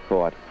make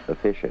thought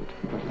efficient.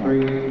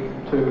 3,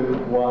 2,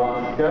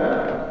 1,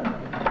 go.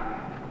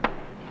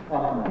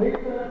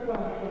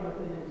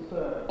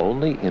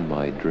 Only in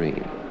my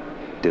dream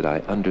did I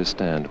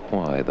understand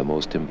why the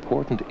most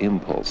important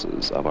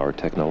impulses of our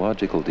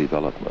technological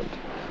development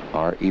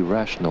are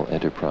irrational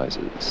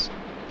enterprises,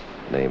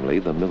 namely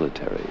the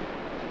military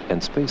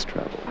and space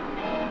travel.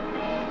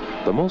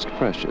 The most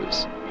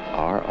precious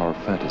are our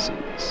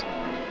fantasies.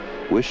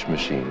 Wish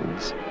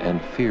machines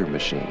and fear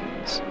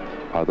machines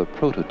are the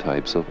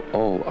prototypes of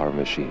all our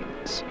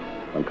machines.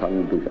 Man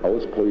kann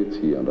durchaus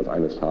projizieren, dass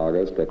eines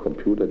Tages der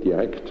Computer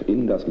direkt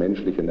in das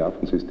menschliche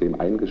Nervensystem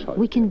eingeschaltet wird.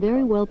 We can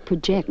very well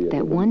project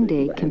that one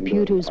day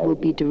computers will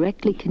be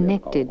directly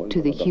connected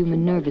to the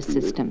human nervous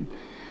system,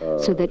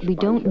 so that we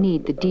don't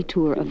need the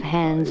detour of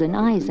hands and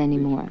eyes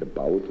anymore.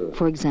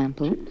 For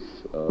example,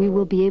 we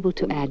will be able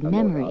to add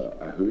memory,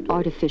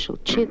 artificial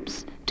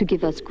chips, to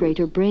give us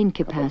greater brain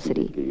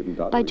capacity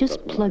by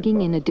just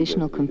plugging in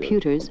additional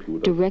computers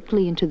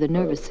directly into the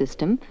nervous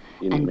system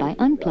and by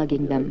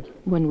unplugging them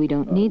when we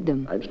don't need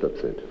them.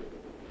 Einstöpseln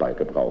bei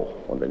Gebrauch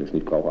und wenn ich es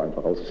nicht brauche,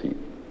 einfach rausziehen.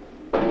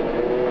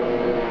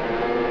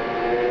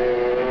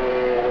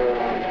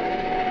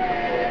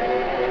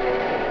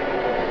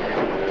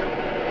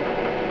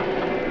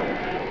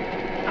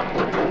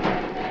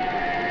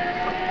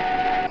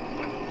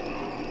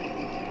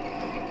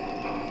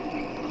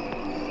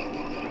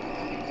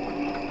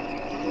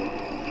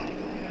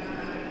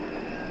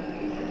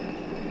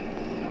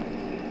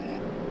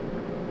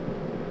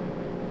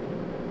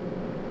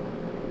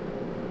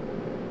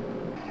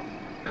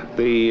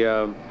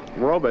 The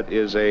robot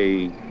is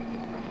a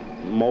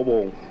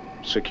mobile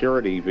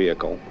security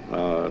vehicle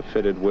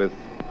fitted with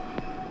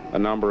a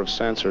number of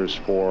sensors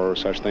for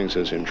such things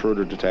as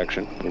intruder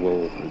detection. It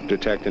will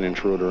detect an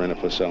intruder in a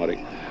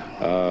facility,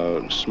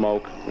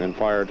 smoke and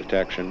fire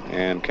detection,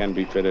 and can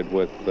be fitted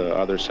with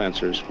other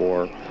sensors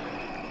for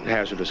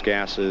hazardous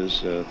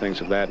gases, things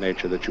of that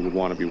nature that you would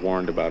want to be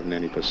warned about in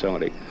any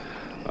facility.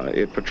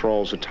 It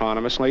patrols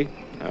autonomously.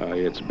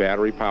 It's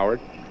battery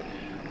powered.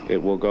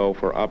 It will go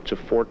for up to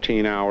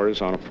 14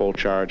 hours on a full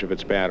charge of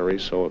its battery,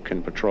 so it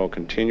can patrol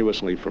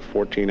continuously for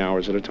 14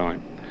 hours at a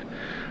time.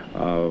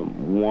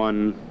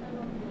 One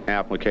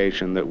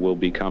application that will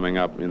be coming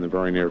up in the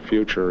very near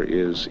future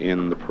is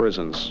in the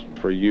prisons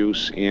for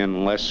use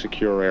in less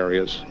secure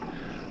areas,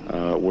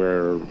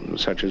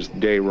 such as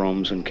day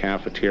rooms and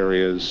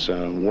cafeterias,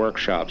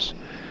 workshops,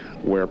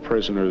 where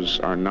prisoners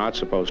are not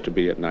supposed to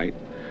be at night.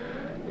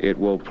 It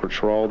will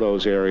patrol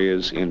those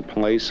areas in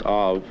place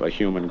of a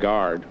human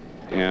guard.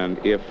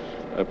 And if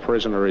a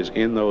prisoner is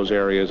in those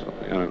areas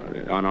on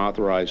an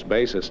unauthorized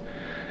basis,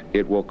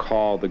 it will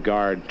call the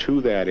guard to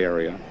that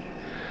area.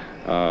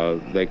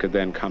 They could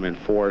then come in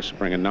force,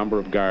 bring a number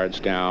of guards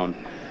down,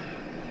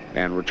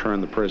 and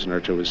return the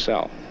prisoner to his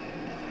cell.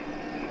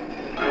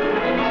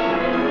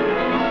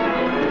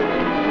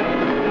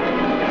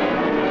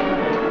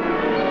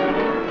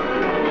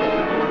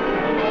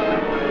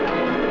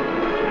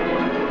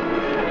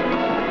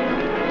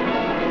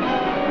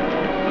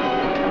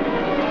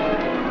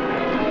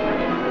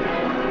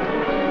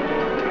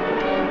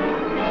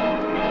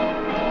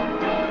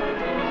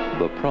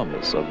 The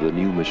promise of the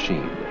new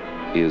machine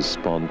is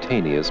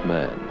spontaneous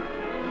man,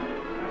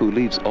 who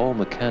leaves all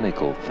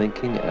mechanical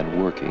thinking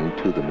and working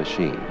to the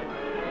machine.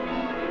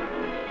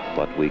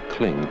 But we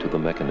cling to the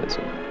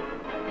mechanism.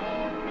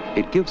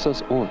 It gives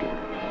us order.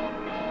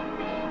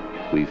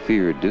 We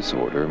fear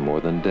disorder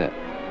more than death.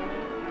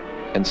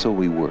 And so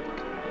we work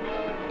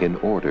in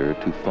order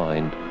to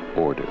find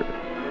order.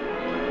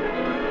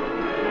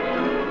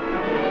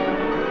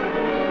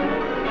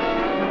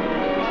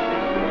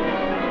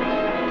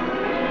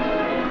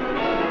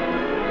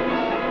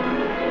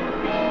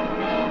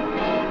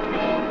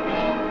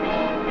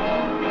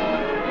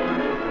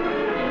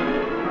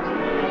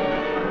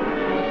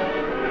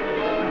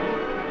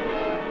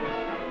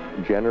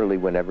 Generally,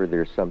 whenever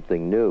there's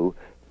something new,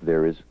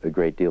 there is a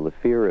great deal of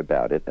fear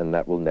about it, and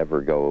that will never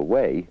go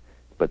away,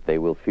 but they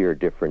will fear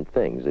different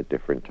things at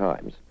different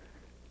times.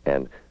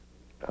 And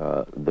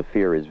the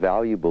fear is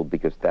valuable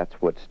because that's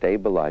what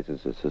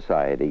stabilizes a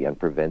society and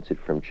prevents it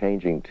from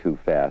changing too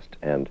fast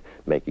and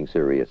making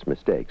serious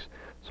mistakes.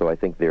 So I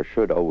think there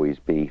should always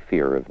be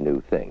fear of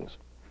new things.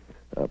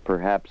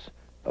 Perhaps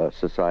a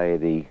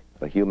society,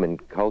 a human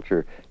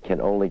culture,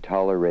 can only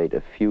tolerate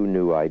a few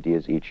new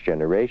ideas each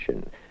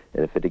generation.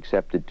 And if it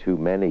accepted too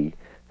many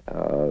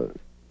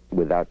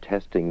without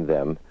testing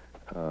them,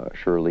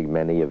 surely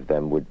many of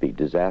them would be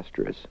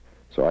disastrous.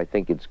 So I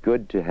think it's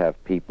good to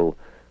have people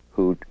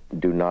who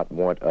do not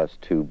want us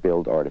to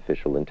build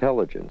artificial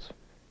intelligence.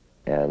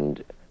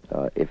 And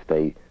if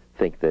they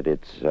think that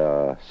it's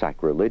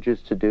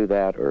sacrilegious to do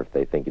that, or if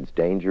they think it's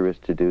dangerous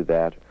to do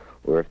that,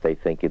 or if they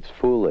think it's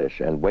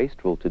foolish and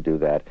wasteful to do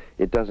that,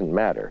 it doesn't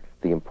matter.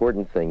 The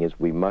important thing is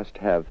we must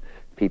have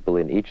people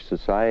in each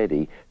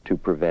society to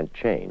prevent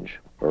change,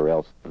 or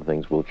else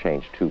things will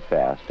change too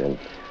fast and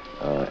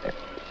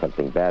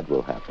something bad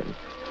will happen.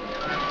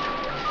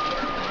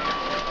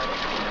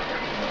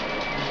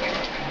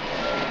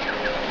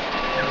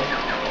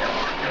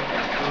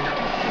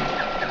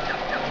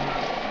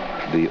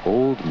 The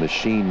old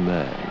machine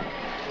man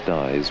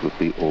dies with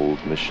the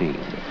old machine,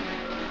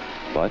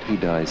 but he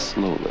dies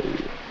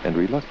slowly and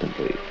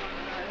reluctantly.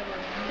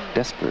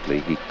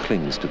 Desperately, he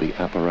clings to the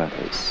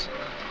apparatus.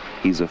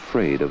 He's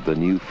afraid of the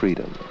new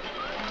freedom.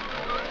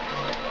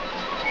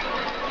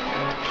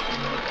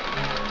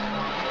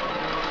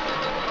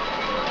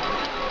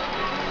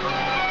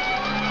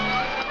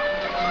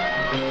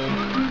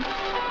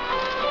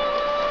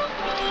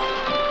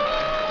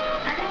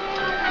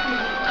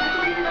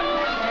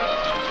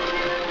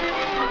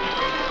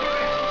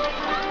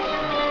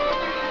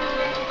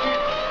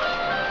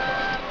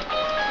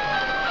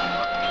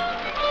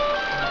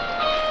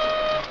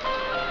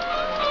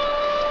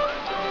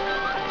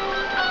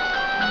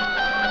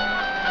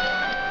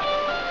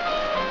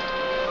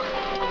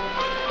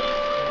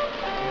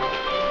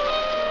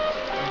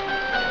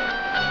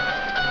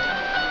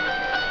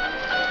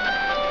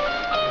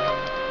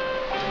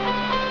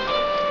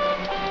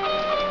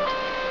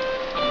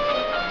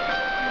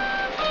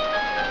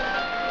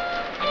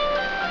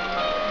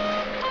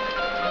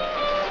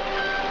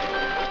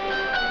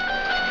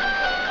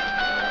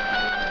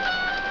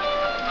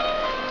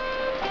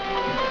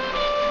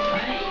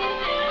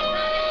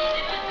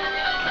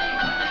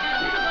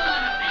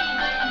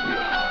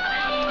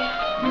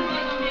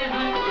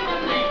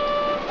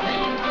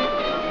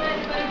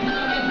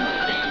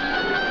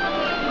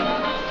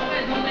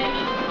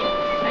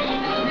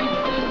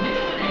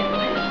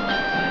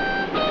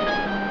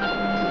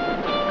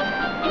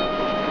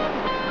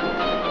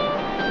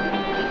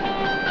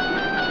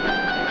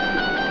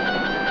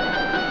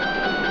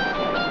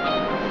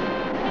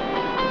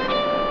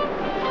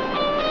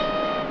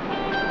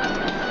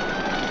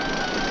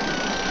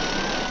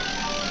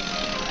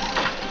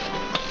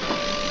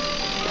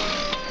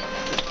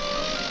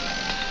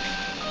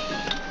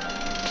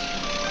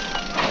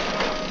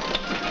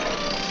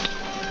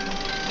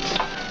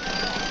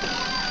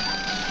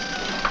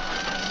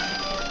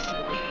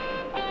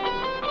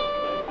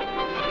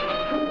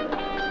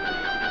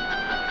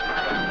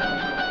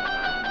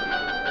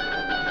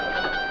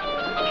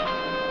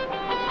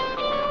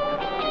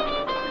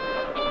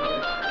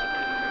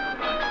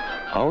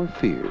 Our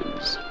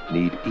fears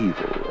need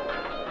evil,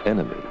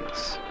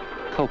 enemies,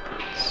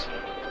 culprits.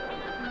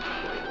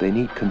 They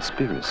need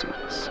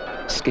conspiracies,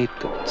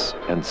 scapegoats,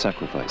 and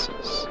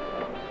sacrifices.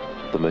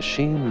 The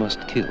machine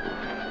must kill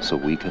so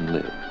we can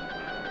live.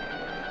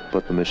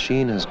 But the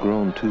machine has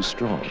grown too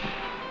strong.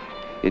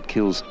 It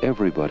kills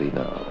everybody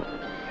now,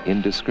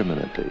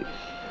 indiscriminately.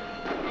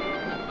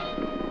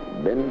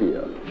 Wenn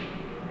wir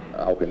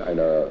auch in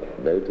einer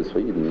Welt des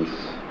Friedens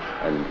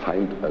einen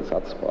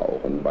Feindersatz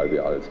brauchen, weil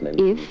wir als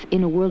Menschen, if,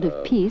 in a world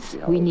of peace,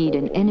 we need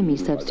an enemy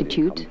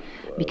substitute,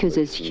 because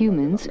as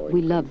humans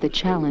we love the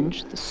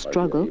challenge, the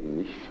struggle,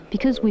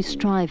 because we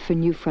strive for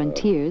new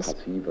frontiers,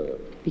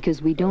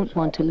 because we don't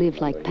want to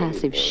live like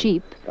passive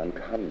sheep,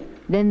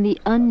 then the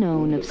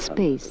unknown of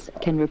space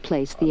can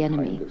replace the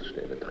enemy.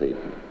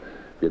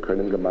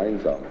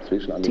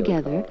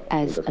 Together,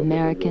 as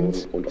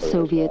Americans,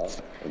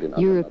 Soviets,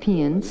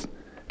 Europeans,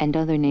 and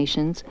other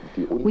nations,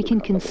 we can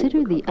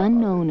consider the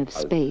unknown of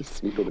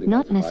space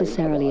not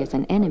necessarily as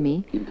an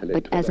enemy,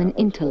 but as an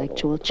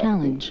intellectual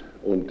challenge.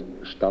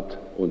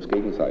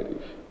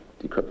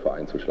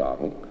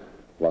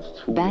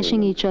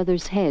 Bashing each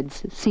other's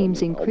heads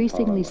seems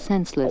increasingly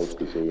senseless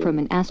from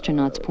an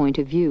astronaut's point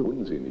of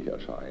view.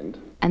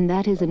 And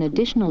that is an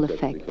additional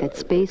effect that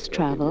space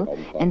travel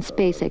and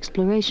space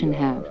exploration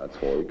have,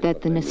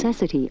 that the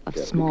necessity of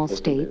small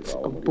states,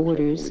 of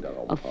borders,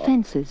 of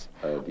fences,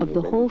 of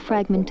the whole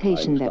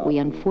fragmentation that we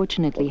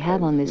unfortunately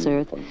have on this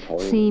Earth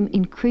seem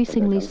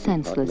increasingly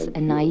senseless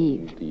and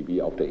naive.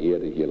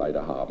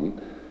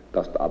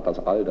 Dass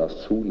all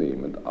das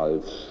zunehmend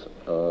als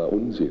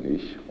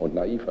unsinnig und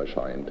naiv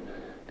erscheint.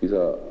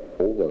 Dieser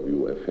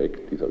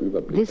Overview-Effekt, dieser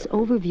Überblick. This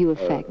overview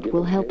effect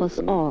will help us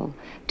all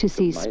to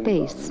see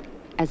space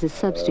as a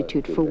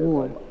substitute for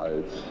war.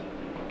 Als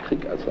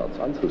Kriegersatz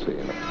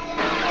anzusehen.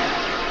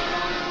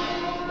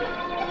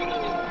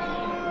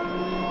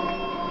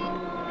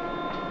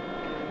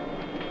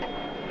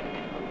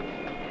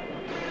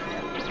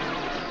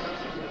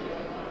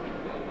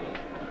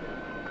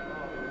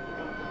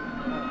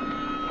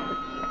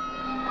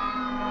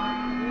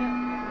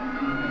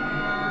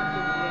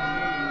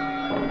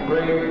 3,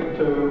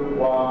 2,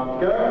 1,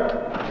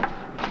 go.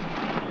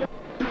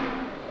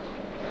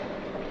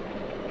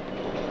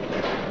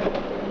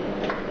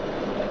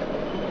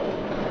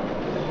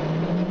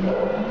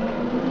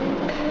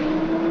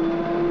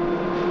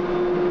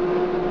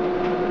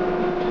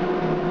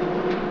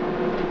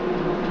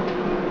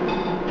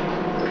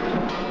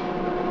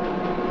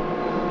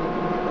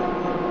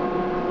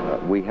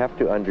 We have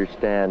to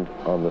understand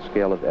on the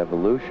scale of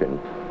evolution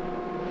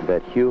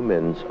that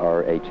humans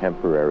are a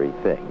temporary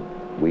thing.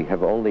 We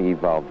have only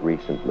evolved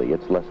recently.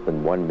 It's less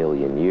than 1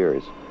 million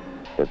years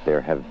that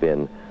there have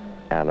been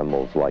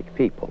animals like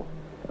people.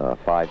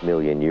 5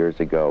 million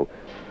years ago,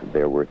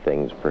 there were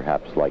things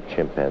perhaps like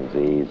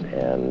chimpanzees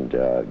and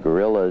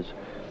gorillas,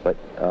 but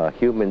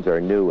humans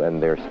are new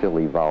and they're still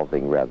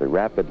evolving rather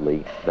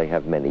rapidly. They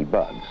have many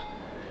bugs.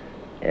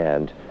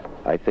 And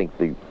I think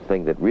the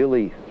thing that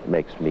really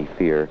makes me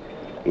fear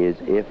is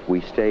if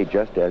we stay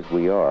just as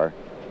we are,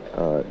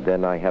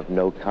 then I have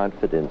no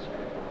confidence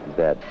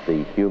that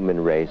the human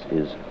race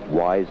is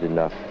wise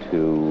enough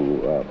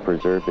to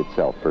preserve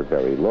itself for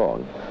very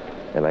long.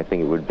 And I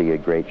think it would be a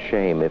great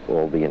shame if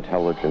all the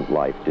intelligent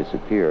life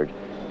disappeared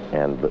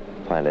and the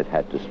planet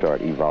had to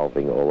start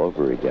evolving all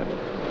over again.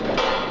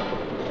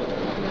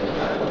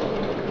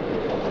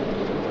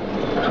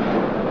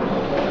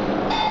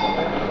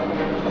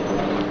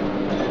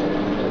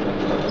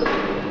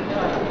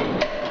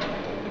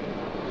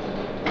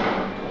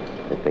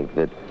 I think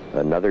that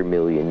another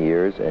million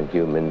years and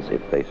humans,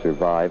 if they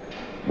survive,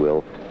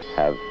 will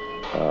have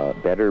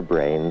better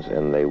brains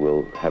and they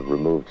will have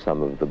removed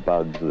some of the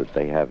bugs that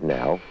they have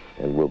now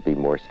and will be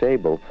more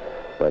stable.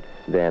 But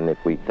then if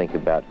we think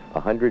about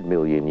 100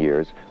 million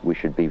years, we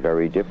should be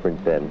very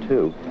different then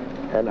too.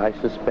 And I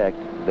suspect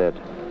that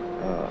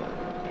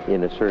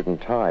in a certain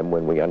time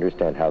when we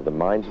understand how the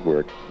minds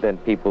work, then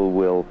people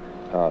will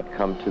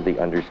come to the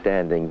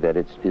understanding that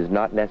it is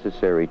not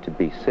necessary to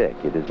be sick.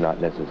 It is not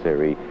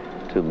necessary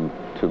to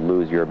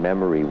lose your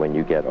memory when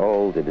you get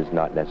old. It is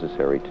not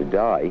necessary to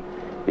die,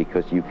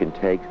 because you can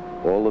take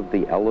all of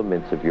the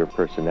elements of your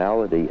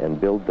personality and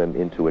build them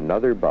into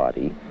another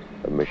body,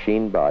 a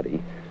machine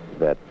body,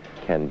 that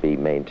can be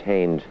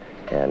maintained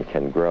and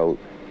can grow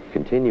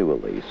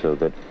continually, so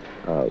that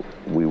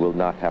we will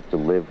not have to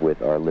live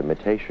with our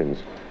limitations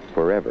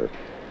forever.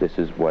 This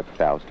is what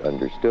Faust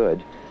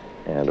understood,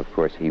 and of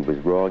course he was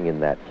wrong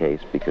in that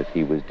case because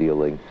he was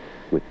dealing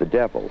with the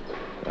devil.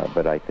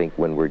 But I think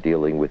when we're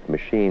dealing with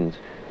machines,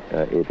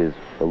 it is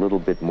a little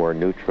bit more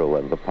neutral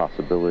and the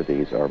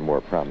possibilities are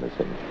more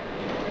promising.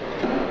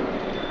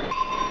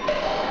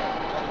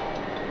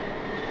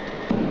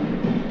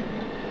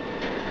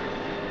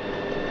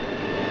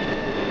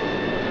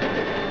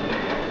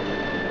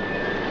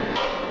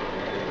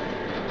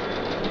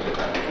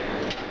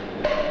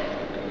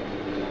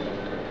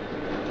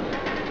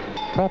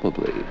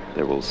 Probably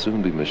there will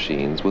soon be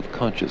machines with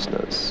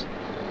consciousness,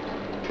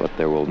 but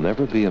there will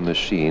never be a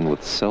machine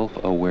with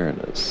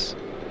self-awareness.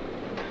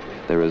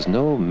 There is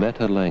no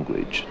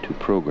meta-language to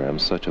program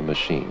such a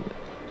machine,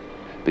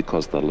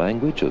 because the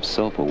language of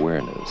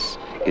self-awareness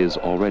is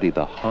already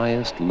the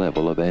highest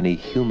level of any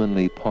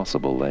humanly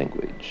possible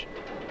language.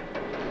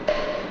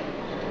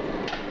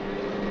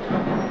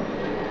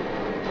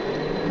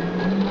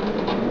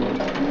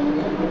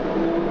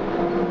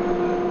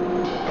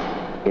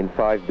 In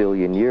 5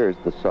 billion years,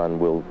 the sun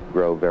will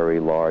grow very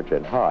large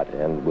and hot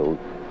and will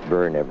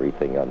burn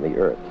everything on the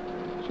Earth.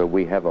 So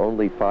we have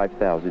only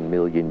 5,000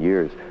 million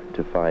years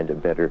to find a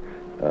better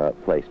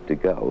place to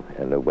go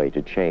and a way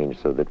to change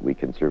so that we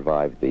can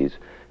survive these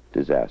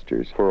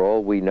disasters. For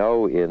all we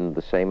know, in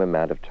the same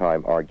amount of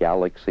time, our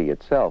galaxy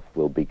itself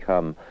will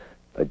become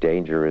a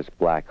dangerous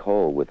black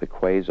hole with a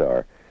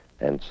quasar.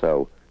 And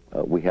so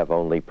we have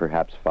only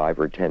perhaps 5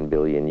 or 10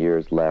 billion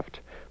years left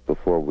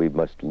before we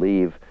must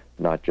leave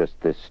not just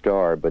this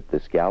star, but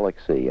this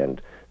galaxy.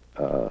 And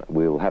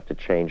we will have to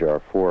change our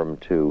form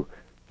to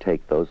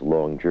take those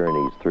long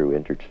journeys through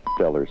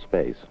interstellar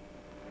space.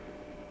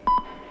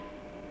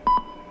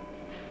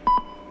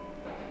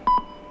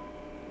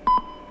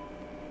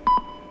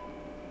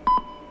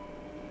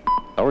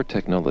 Our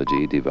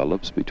technology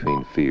develops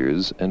between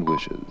fears and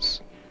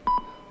wishes.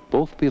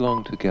 Both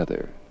belong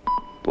together.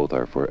 Both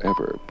are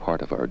forever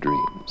part of our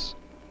dreams.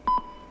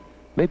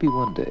 Maybe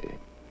one day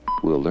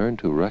we'll learn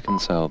to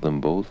reconcile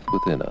them both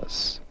within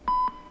us.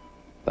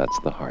 That's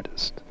the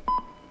hardest.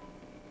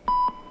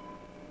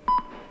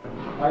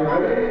 Are you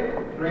ready?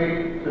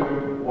 3, 2,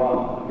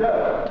 1,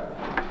 go!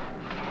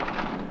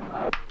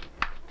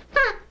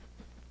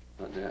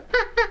 Like that.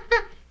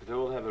 They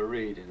all have a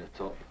reed in the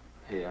top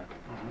here.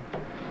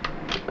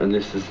 And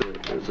this is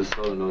the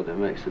solenoid that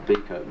makes the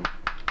beak open.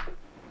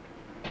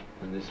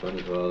 And this one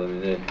as well. I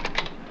mean,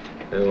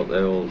 they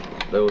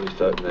all used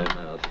to open their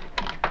mouths.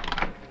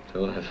 They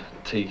all have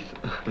teeth.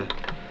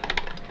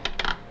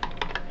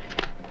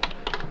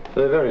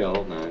 They're very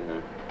old now, you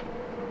know.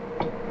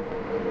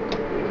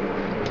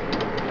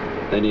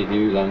 They need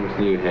new lungs,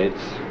 new heads.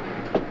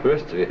 The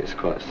rest of it is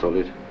quite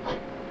solid.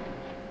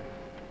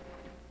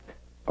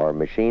 Our our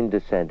machine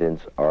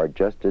descendants are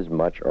just as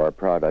much our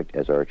product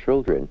as our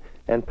children,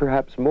 and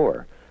perhaps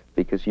more.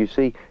 Because you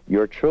see,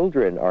 your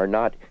children are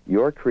not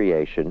your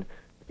creation.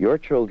 Your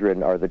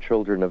children are the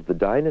children of the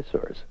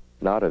dinosaurs,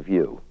 not of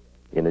you,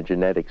 in a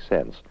genetic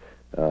sense.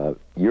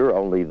 You're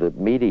only the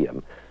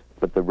medium.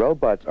 But the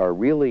robots are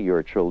really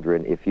your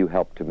children if you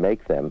help to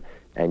make them,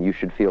 and you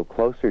should feel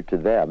closer to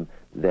them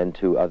than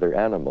to other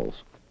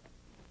animals,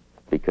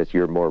 because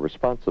you're more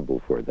responsible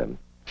for them.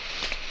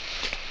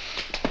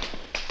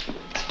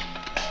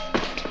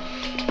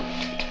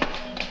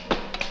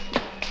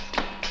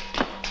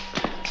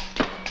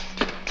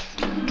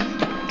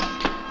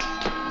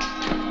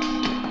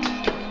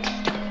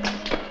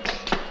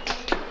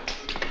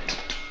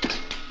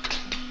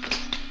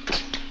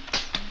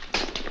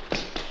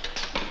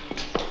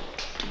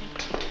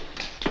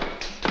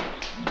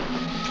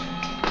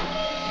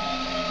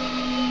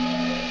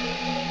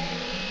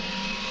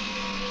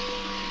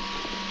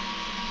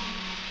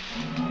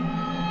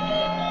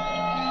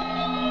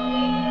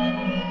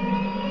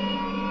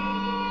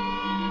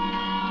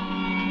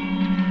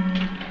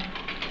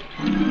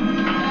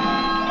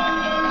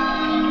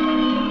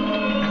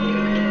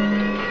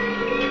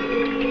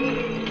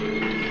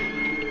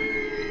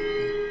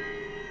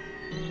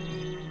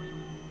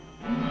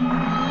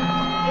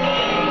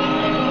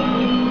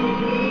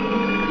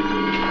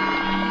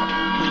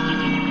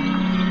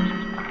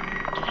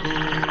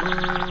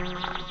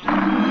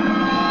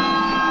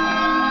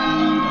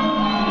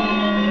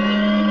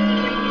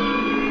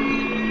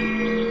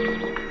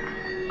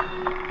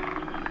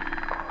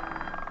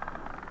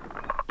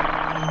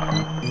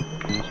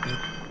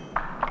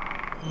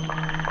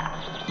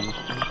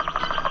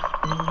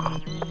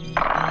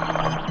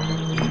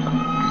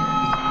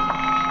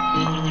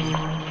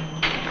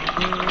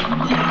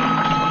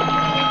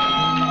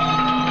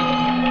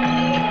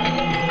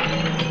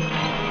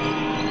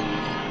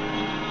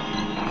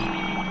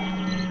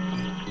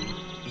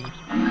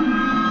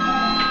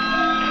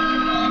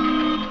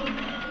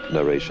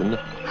 Narration,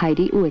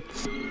 Heidi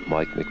Utz.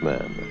 Mike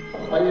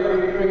McMahon. Are you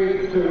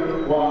ready? 3,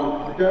 2,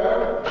 1,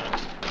 go.